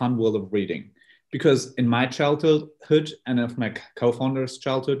to the fun world of reading. Because in my childhood and of my co-founder's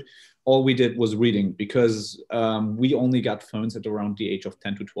childhood, all we did was reading, because we only got phones at around the age of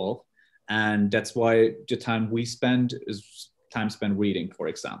 10 to 12. And that's why the time we spend is time spent reading, for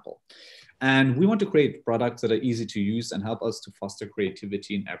example. And we want to create products that are easy to use and help us to foster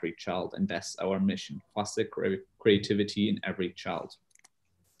creativity in every child. And that's our mission, foster creativity in every child.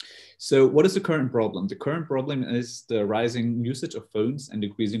 So what is the current problem? The current problem is the rising usage of phones and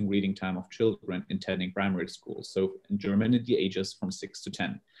decreasing reading time of children attending primary schools. So in Germany, the ages from 6 to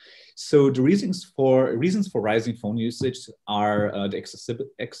 10. So the reasons for rising phone usage are the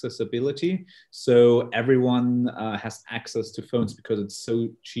accessibility. So everyone has access to phones because it's so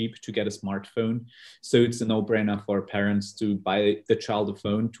cheap to get a smartphone. So it's a no-brainer for parents to buy the child a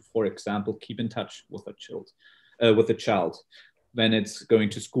phone to, for example, keep in touch with a child when it's going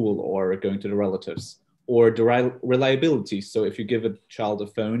to school or going to the relatives, or the reliability. So if you give a child a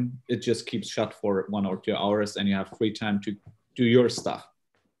phone, it just keeps shut for 1 or 2 hours and you have free time to do your stuff.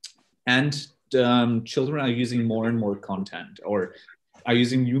 And children are using more and more content, or are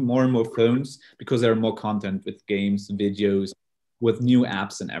using more and more phones because there are more content with games, videos, with new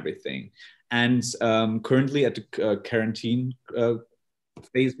apps and everything. And currently at the quarantine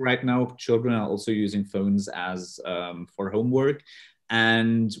phase right now, children are also using phones as for homework.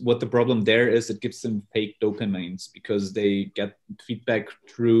 And what the problem there is, it gives them fake dopamines because they get feedback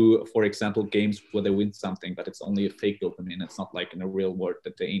through, for example, games where they win something, but it's only a fake dopamine. It's not like in a real world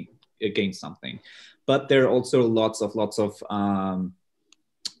that they gain something. But there are also lots of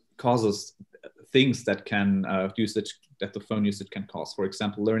causes, things that can that the phone usage can cause. For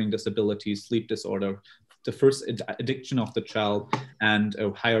example, learning disabilities, sleep disorder, the first addiction of the child, and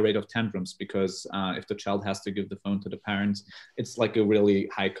a higher rate of tantrums, because if the child has to give the phone to the parents, it's like a really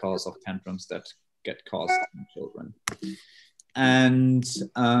high cause of tantrums that get caused in children. And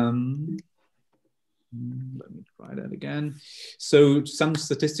let me try that again. So some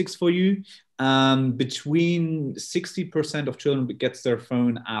statistics for you. Between 60% of children gets their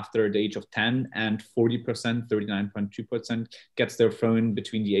phone after the age of 10, and 40%, 39.2% gets their phone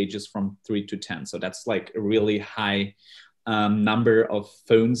between the ages from 3 to 10. So that's like a really high number of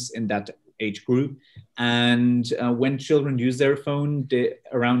phones in that age group. And when children use their phone,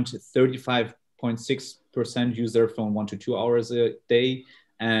 around 35.6% use their phone 1 to 2 hours a day,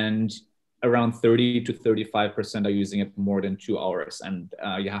 and around 30 to 35% are using it more than 2 hours. And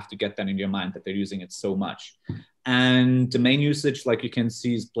you have to get that in your mind that they're using it so much. And the main usage, like you can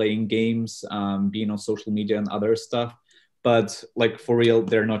see, is playing games, being on social media and other stuff. But like for real,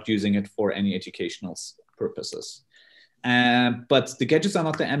 they're not using it for any educational purposes. But the gadgets are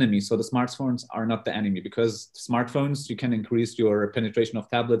not the enemy. So the smartphones are not the enemy, because smartphones, you can increase your penetration of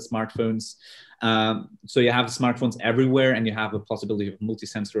tablets, smartphones. So you have smartphones everywhere, and you have a possibility of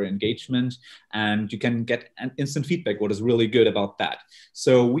multi-sensory engagement, and you can get an instant feedback, what is really good about that.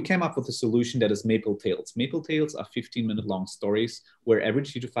 So we came up with a solution that is Maple Tales. Maple Tales are 15-minute long stories where every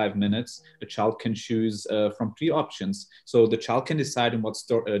 3 to 5 minutes, a child can choose from 3 options. So the child can decide in what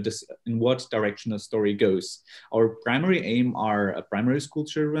direction a story goes. Our primary aim are primary school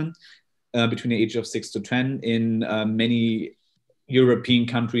children between the age of 6 to 10 in many European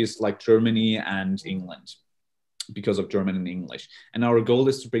countries like Germany and England, because of German and English. And our goal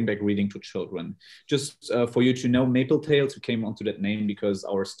is to bring back reading to children. Just for you to know, Maple Tales, we came onto that name because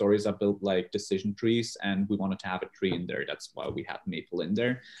our stories are built like decision trees, and we wanted to have a tree in there. That's why we have Maple in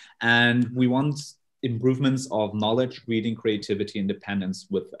there. And we want improvements of knowledge, reading, creativity, independence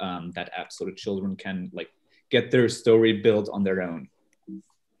with that app, so the children can like get their story built on their own.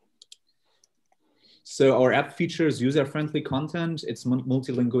 So our app features user-friendly content. It's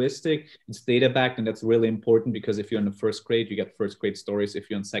multilinguistic, it's data-backed, and that's really important because if you're in the first grade, you get first grade stories. If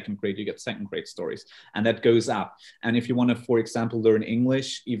you're in second grade, you get second grade stories, and that goes up. And if you want to, for example, learn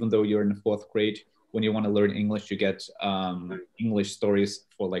English, even though you're in the 4th grade, when you want to learn English, you get English stories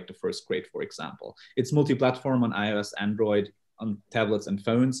for like the first grade, for example. It's multi-platform on iOS, Android, on tablets and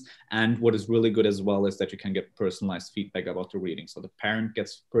phones. And what is really good as well is that you can get personalized feedback about the reading. So the parent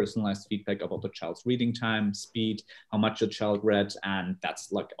gets personalized feedback about the child's reading time, speed, how much the child read, and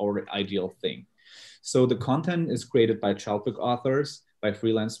that's like our ideal thing. So the content is created by child book authors, by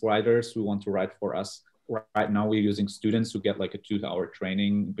freelance writers who want to write for us. Right now we're using students who get like a 2-hour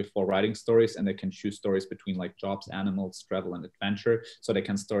training before writing stories, and they can choose stories between like jobs, animals, travel, and adventure. So they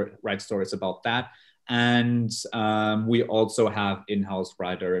can write stories about that. And we also have in-house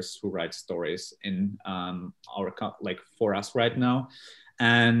writers who write stories in for us right now.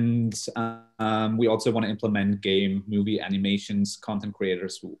 And we also want to implement game, movie, animations, content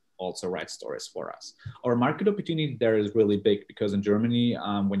creators who also write stories for us. Our market opportunity there is really big because in Germany,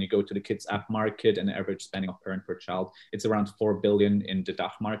 when you go to the kids app market and the average spending of parent per child, it's around 4 billion in the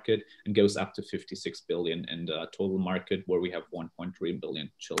DACH market and goes up to 56 billion in the total market where we have 1.3 billion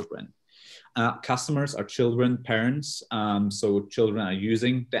children. Customers are children, parents. So children are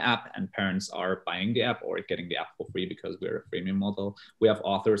using the app and parents are buying the app or getting the app for free because we're a freemium model. We have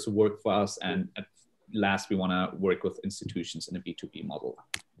authors who work for us, and at last we want to work with institutions in a B2B model.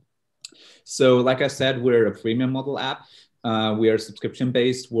 So like I said, we're a freemium model app. We are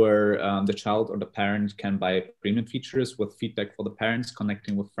subscription-based where the child or the parent can buy premium features with feedback for the parents,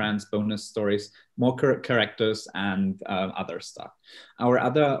 connecting with friends, bonus stories, more characters, and other stuff. Our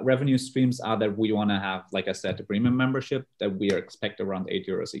other revenue streams are that we want to have, like I said, a premium membership that we expect around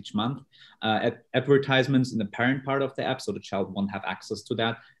 €8 each month. Advertisements in the parent part of the app, so the child won't have access to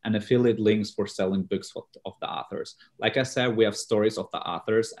that, and affiliate links for selling books of the authors. Like I said, we have stories of the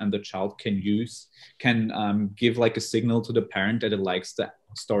authors, and the child can give like a signal to the parent that it likes the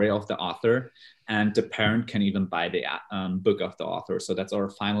story of the author, and the parent can even buy the book of the author. So that's our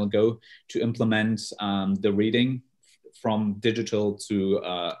final goal, to implement the reading from digital to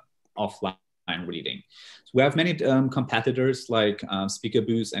offline reading. So we have many competitors like Speaker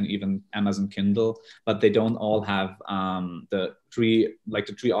Boost and even Amazon Kindle, but they don't all have the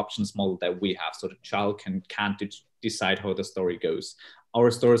three options model that we have. So the child can't decide how the story goes. Our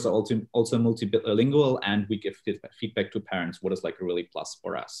stories are also multilingual, and we give feedback to parents, what is like a really plus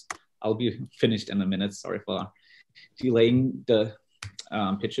for us. I'll be finished in a minute. Sorry for delaying the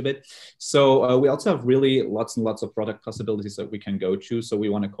pitch a bit. So we also have really lots and lots of product possibilities that we can go to. So we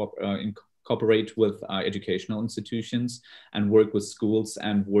want to cooperate with educational institutions and work with schools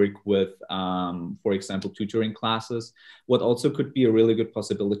and work with, for example, tutoring classes. What also could be a really good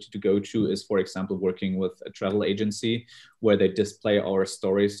possibility to go to is, for example, working with a travel agency where they display our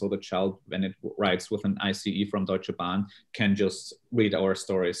stories. So the child, when it writes with an ICE from Deutsche Bahn, can just read our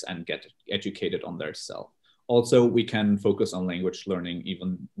stories and get educated on their self. Also, we can focus on language learning.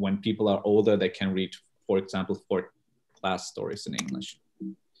 Even when people are older, they can read, for example, 4th-class stories in English.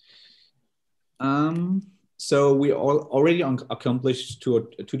 So we already accomplished two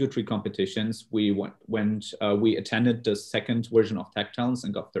to three competitions. We we attended the second version of Tech Talents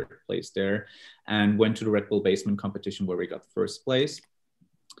and got 3rd place there, and went to the Red Bull Basement competition where we got 1st place.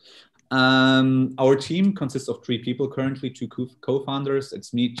 Our team consists of 3 people currently, 2 co-founders.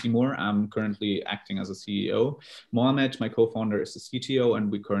 It's me, Timur. I'm currently acting as a CEO. Mohamed, my co-founder, is the CTO,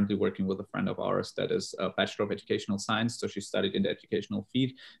 and we're currently working with a friend of ours that is a Bachelor of Educational Science. So she studied in the educational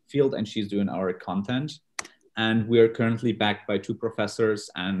field, and she's doing our content. And we are currently backed by 2 professors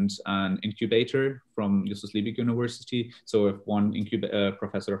and an incubator from Sibieger University. So we have 1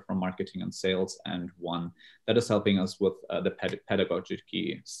 professor from marketing and sales and 1 that is helping us with the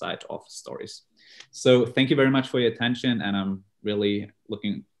pedagogy side of stories. So thank you very much for your attention, and I'm really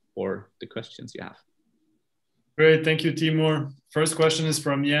looking for the questions you have. Great, thank you, Timur. First question is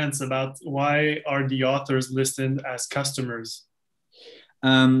from Jens about why are the authors listed as customers?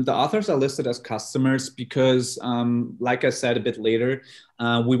 The authors are listed as customers because, like I said a bit later,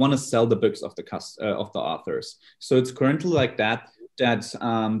 we want to sell the books of the authors. So it's currently like that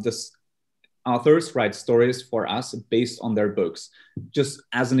the authors write stories for us based on their books. Just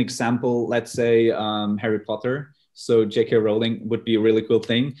as an example, let's say Harry Potter. So J.K. Rowling would be a really cool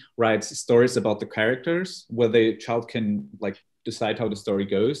thing, writes stories about the characters where the child can decide how the story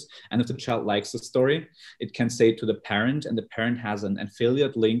goes. And if the child likes the story, it can say to the parent, and the parent has an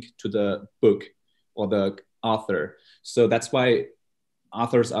affiliate link to the book or the author. So that's why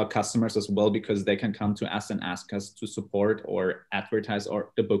authors are customers as well, because they can come to us and ask us to support or advertise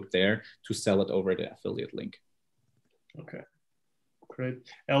the book there to sell it over the affiliate link. Okay, great.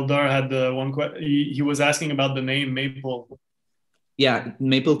 Eldar had the one question. He was asking about the name Maple. Yeah,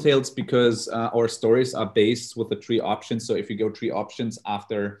 Maple Tales, because our stories are based with the 3 options. So if you go 3 options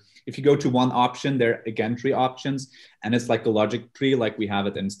if you go to 1 option, there are again 3 options, and it's like a logic tree, like we have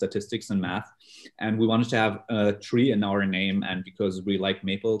it in statistics and math. And we wanted to have a tree in our name, and because we like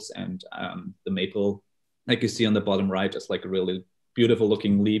maples, and the maple, like you see on the bottom right, is like a really beautiful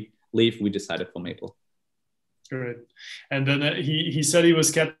looking leaf, we decided for maple. Great. And then he said he was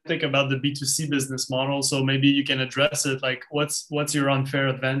skeptic about the B2C business model. So maybe you can address it. Like, what's your unfair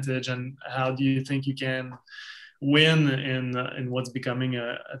advantage, and how do you think you can win in what's becoming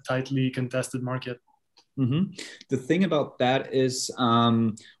a tightly contested market? Mm-hmm. The thing about that is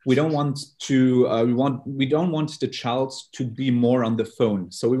we don't want the child to be more on the phone.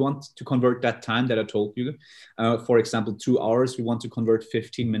 So we want to convert that time that I told you. For example, 2 hours, we want to convert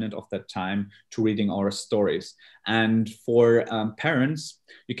 15 minutes of that time to reading our stories. And for parents,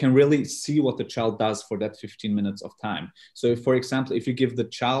 you can really see what the child does for that 15 minutes of time. So if, for example, if you give the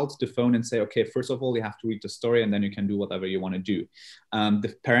child the phone and say, okay, first of all, you have to read the story, and then you can do whatever you want to do.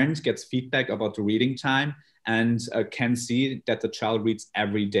 The parent gets feedback about the reading time and can see that the child reads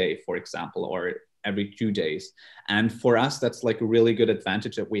every day, for example, or every 2 days. And for us, that's like a really good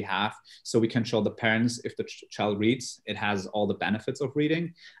advantage that we have. So we can show the parents, if the child reads, it has all the benefits of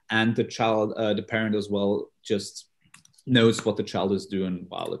reading, and the parent as well just knows what the child is doing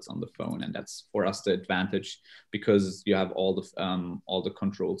while it's on the phone. And that's for us the advantage, because you have all the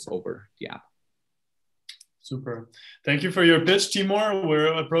controls over the app. Super. Thank you for your pitch, Timur.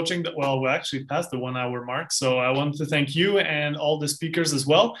 We're approaching we're actually past the 1 hour mark. So I want to thank you and all the speakers as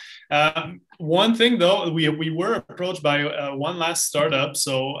well. One thing though, we were approached by one last startup.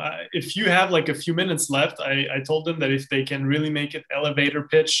 So if you have like a few minutes left, I told them that if they can really make it elevator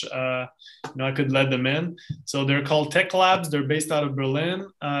pitch, I could let them in. So they're called TechLabs. They're based out of Berlin.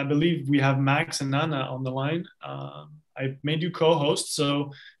 I believe we have Max and Nana on the line. I made you co-host,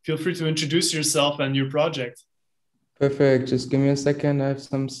 so feel free to introduce yourself and your project. Perfect. Just give me a second. I have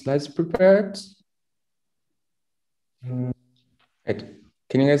some slides prepared. Right.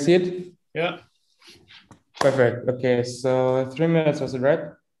 Can you guys see it? Yeah. Perfect. Okay, so 3 minutes was it,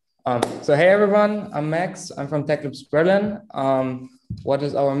 right? So hey everyone, I'm Max. I'm from TechLabs Berlin. What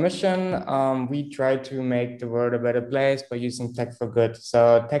is our mission? We try to make the world a better place by using tech for good.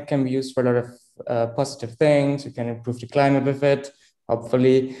 So tech can be used for a lot of positive things. You can improve the climate with it,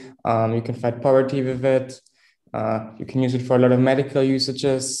 hopefully. You can fight poverty with it. You can use it for a lot of medical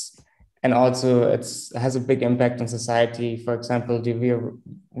usages. And also it has a big impact on society. For example, the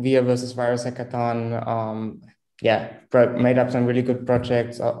VIA versus virus hackathon, made up some really good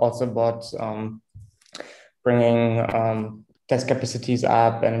projects, also about bringing test capacities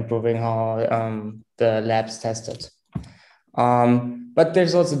up and improving how the labs tested. But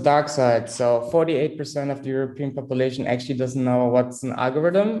there's also dark side. So 48% of the European population actually doesn't know what's an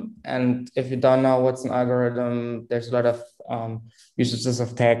algorithm. And if you don't know what's an algorithm, there's a lot of usages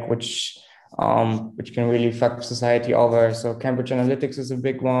of tech which can really fuck society over. So Cambridge Analytics is a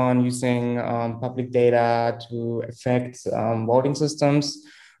big one, using public data to affect voting systems.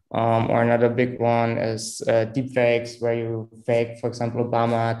 Or another big one is deepfakes, where you fake, for example,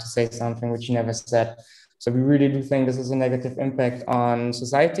 Obama to say something which he never said. So we really do think this is a negative impact on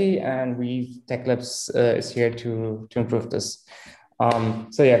society, and TechLabs is here to improve this.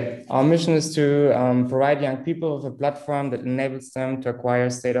 Our mission is to provide young people with a platform that enables them to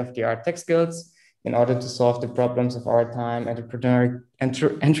acquire state-of-the-art tech skills in order to solve the problems of our time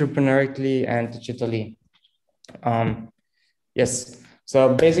entrepreneurially and digitally.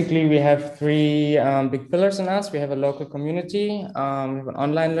 So basically we have three big pillars in us. We have a local community, we have an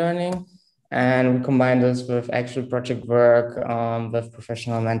online learning, and we combine this with actual project work with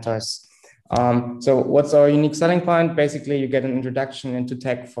professional mentors. So what's our unique selling point? Basically, you get an introduction into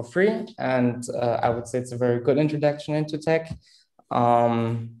tech for free. And I would say it's a very good introduction into tech.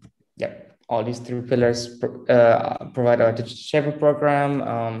 All these three pillars provide our Digital Shaper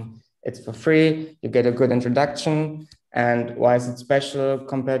program. It's for free. You get a good introduction. And why is it special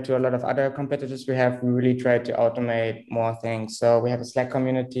compared to a lot of other competitors we have? We really try to automate more things. So we have a Slack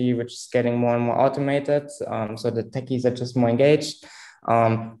community, which is getting more and more automated. So the techies are just more engaged.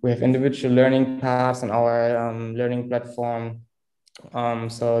 We have individual learning paths on our learning platform.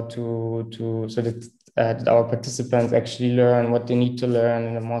 So that our participants actually learn what they need to learn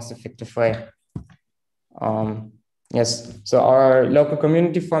in the most effective way. So our local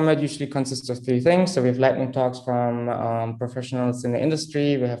community format usually consists of three things. So we have lightning talks from professionals in the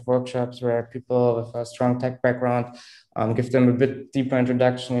industry. We have workshops where people with a strong tech background give them a bit deeper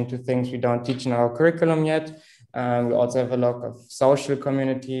introduction into things we don't teach in our curriculum yet. We also have a lot of social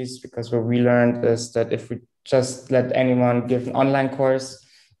communities, because what we learned is that if we just let anyone give an online course,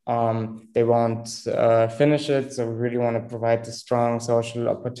 they won't finish it. So we really want to provide the strong social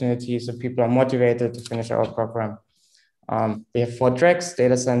opportunities so people are motivated to finish our program. We have 4 tracks: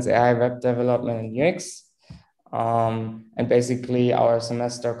 data science, AI, web development, and UX. And basically our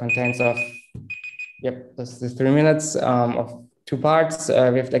semester contains of, this is 3 minutes of 2 parts. We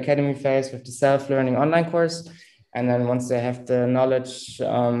have the academy phase with the self-learning online course. And then once they have the knowledge, they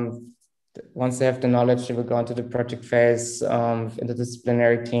will go into the project phase,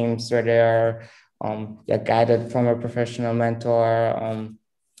 interdisciplinary teams where they are guided from a professional mentor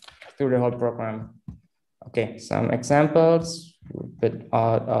through the whole program. Okay, some examples, a bit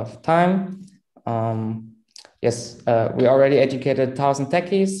out of time. Yes, we already educated 1,000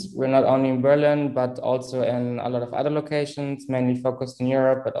 techies. We're not only in Berlin, but also in a lot of other locations, mainly focused in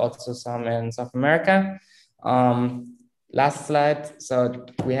Europe, but also some in South America. Last slide. So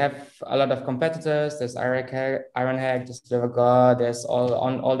we have a lot of competitors. There's Ironhack, there's Sibieger, there's all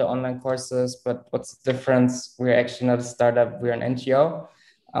the online courses. But what's the difference? We're actually not a startup. We're an NGO.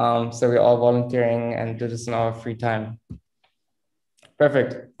 So we're all volunteering and do this in our free time.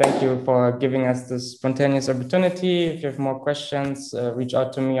 Perfect. Thank you for giving us this spontaneous opportunity. If you have more questions, reach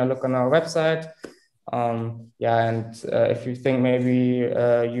out to me or look on our website. If you think maybe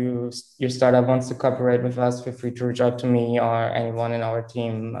your startup wants to cooperate with us, feel free to reach out to me or anyone in our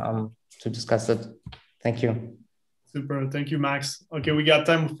team to discuss it. Thank you. Super. Thank you, Max. Okay, we got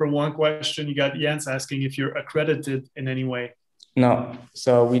time for one question. You got Jens asking if you're accredited in any way. No,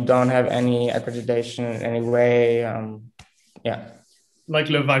 so we don't have any accreditation in any way. Like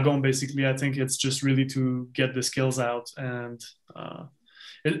Le Wagon, basically, I think it's just really to get the skills out. And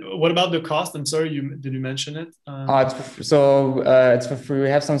what about the cost? I'm sorry, did you mention it? It's for free. We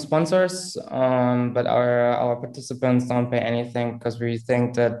have some sponsors, but our participants don't pay anything because we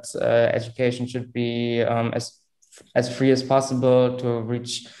think that education should be as free as possible to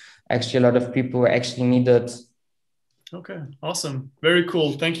reach actually a lot of people who actually need it. Okay, awesome. Very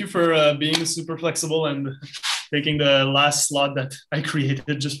cool. Thank you for being super flexible and taking the last slot that I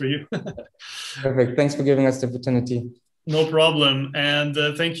created just for you. Perfect. Thanks for giving us the opportunity. No problem. And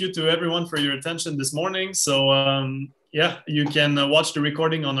thank you to everyone for your attention this morning. So you can watch the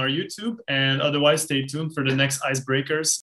recording on our YouTube, and otherwise stay tuned for the next Icebreakers.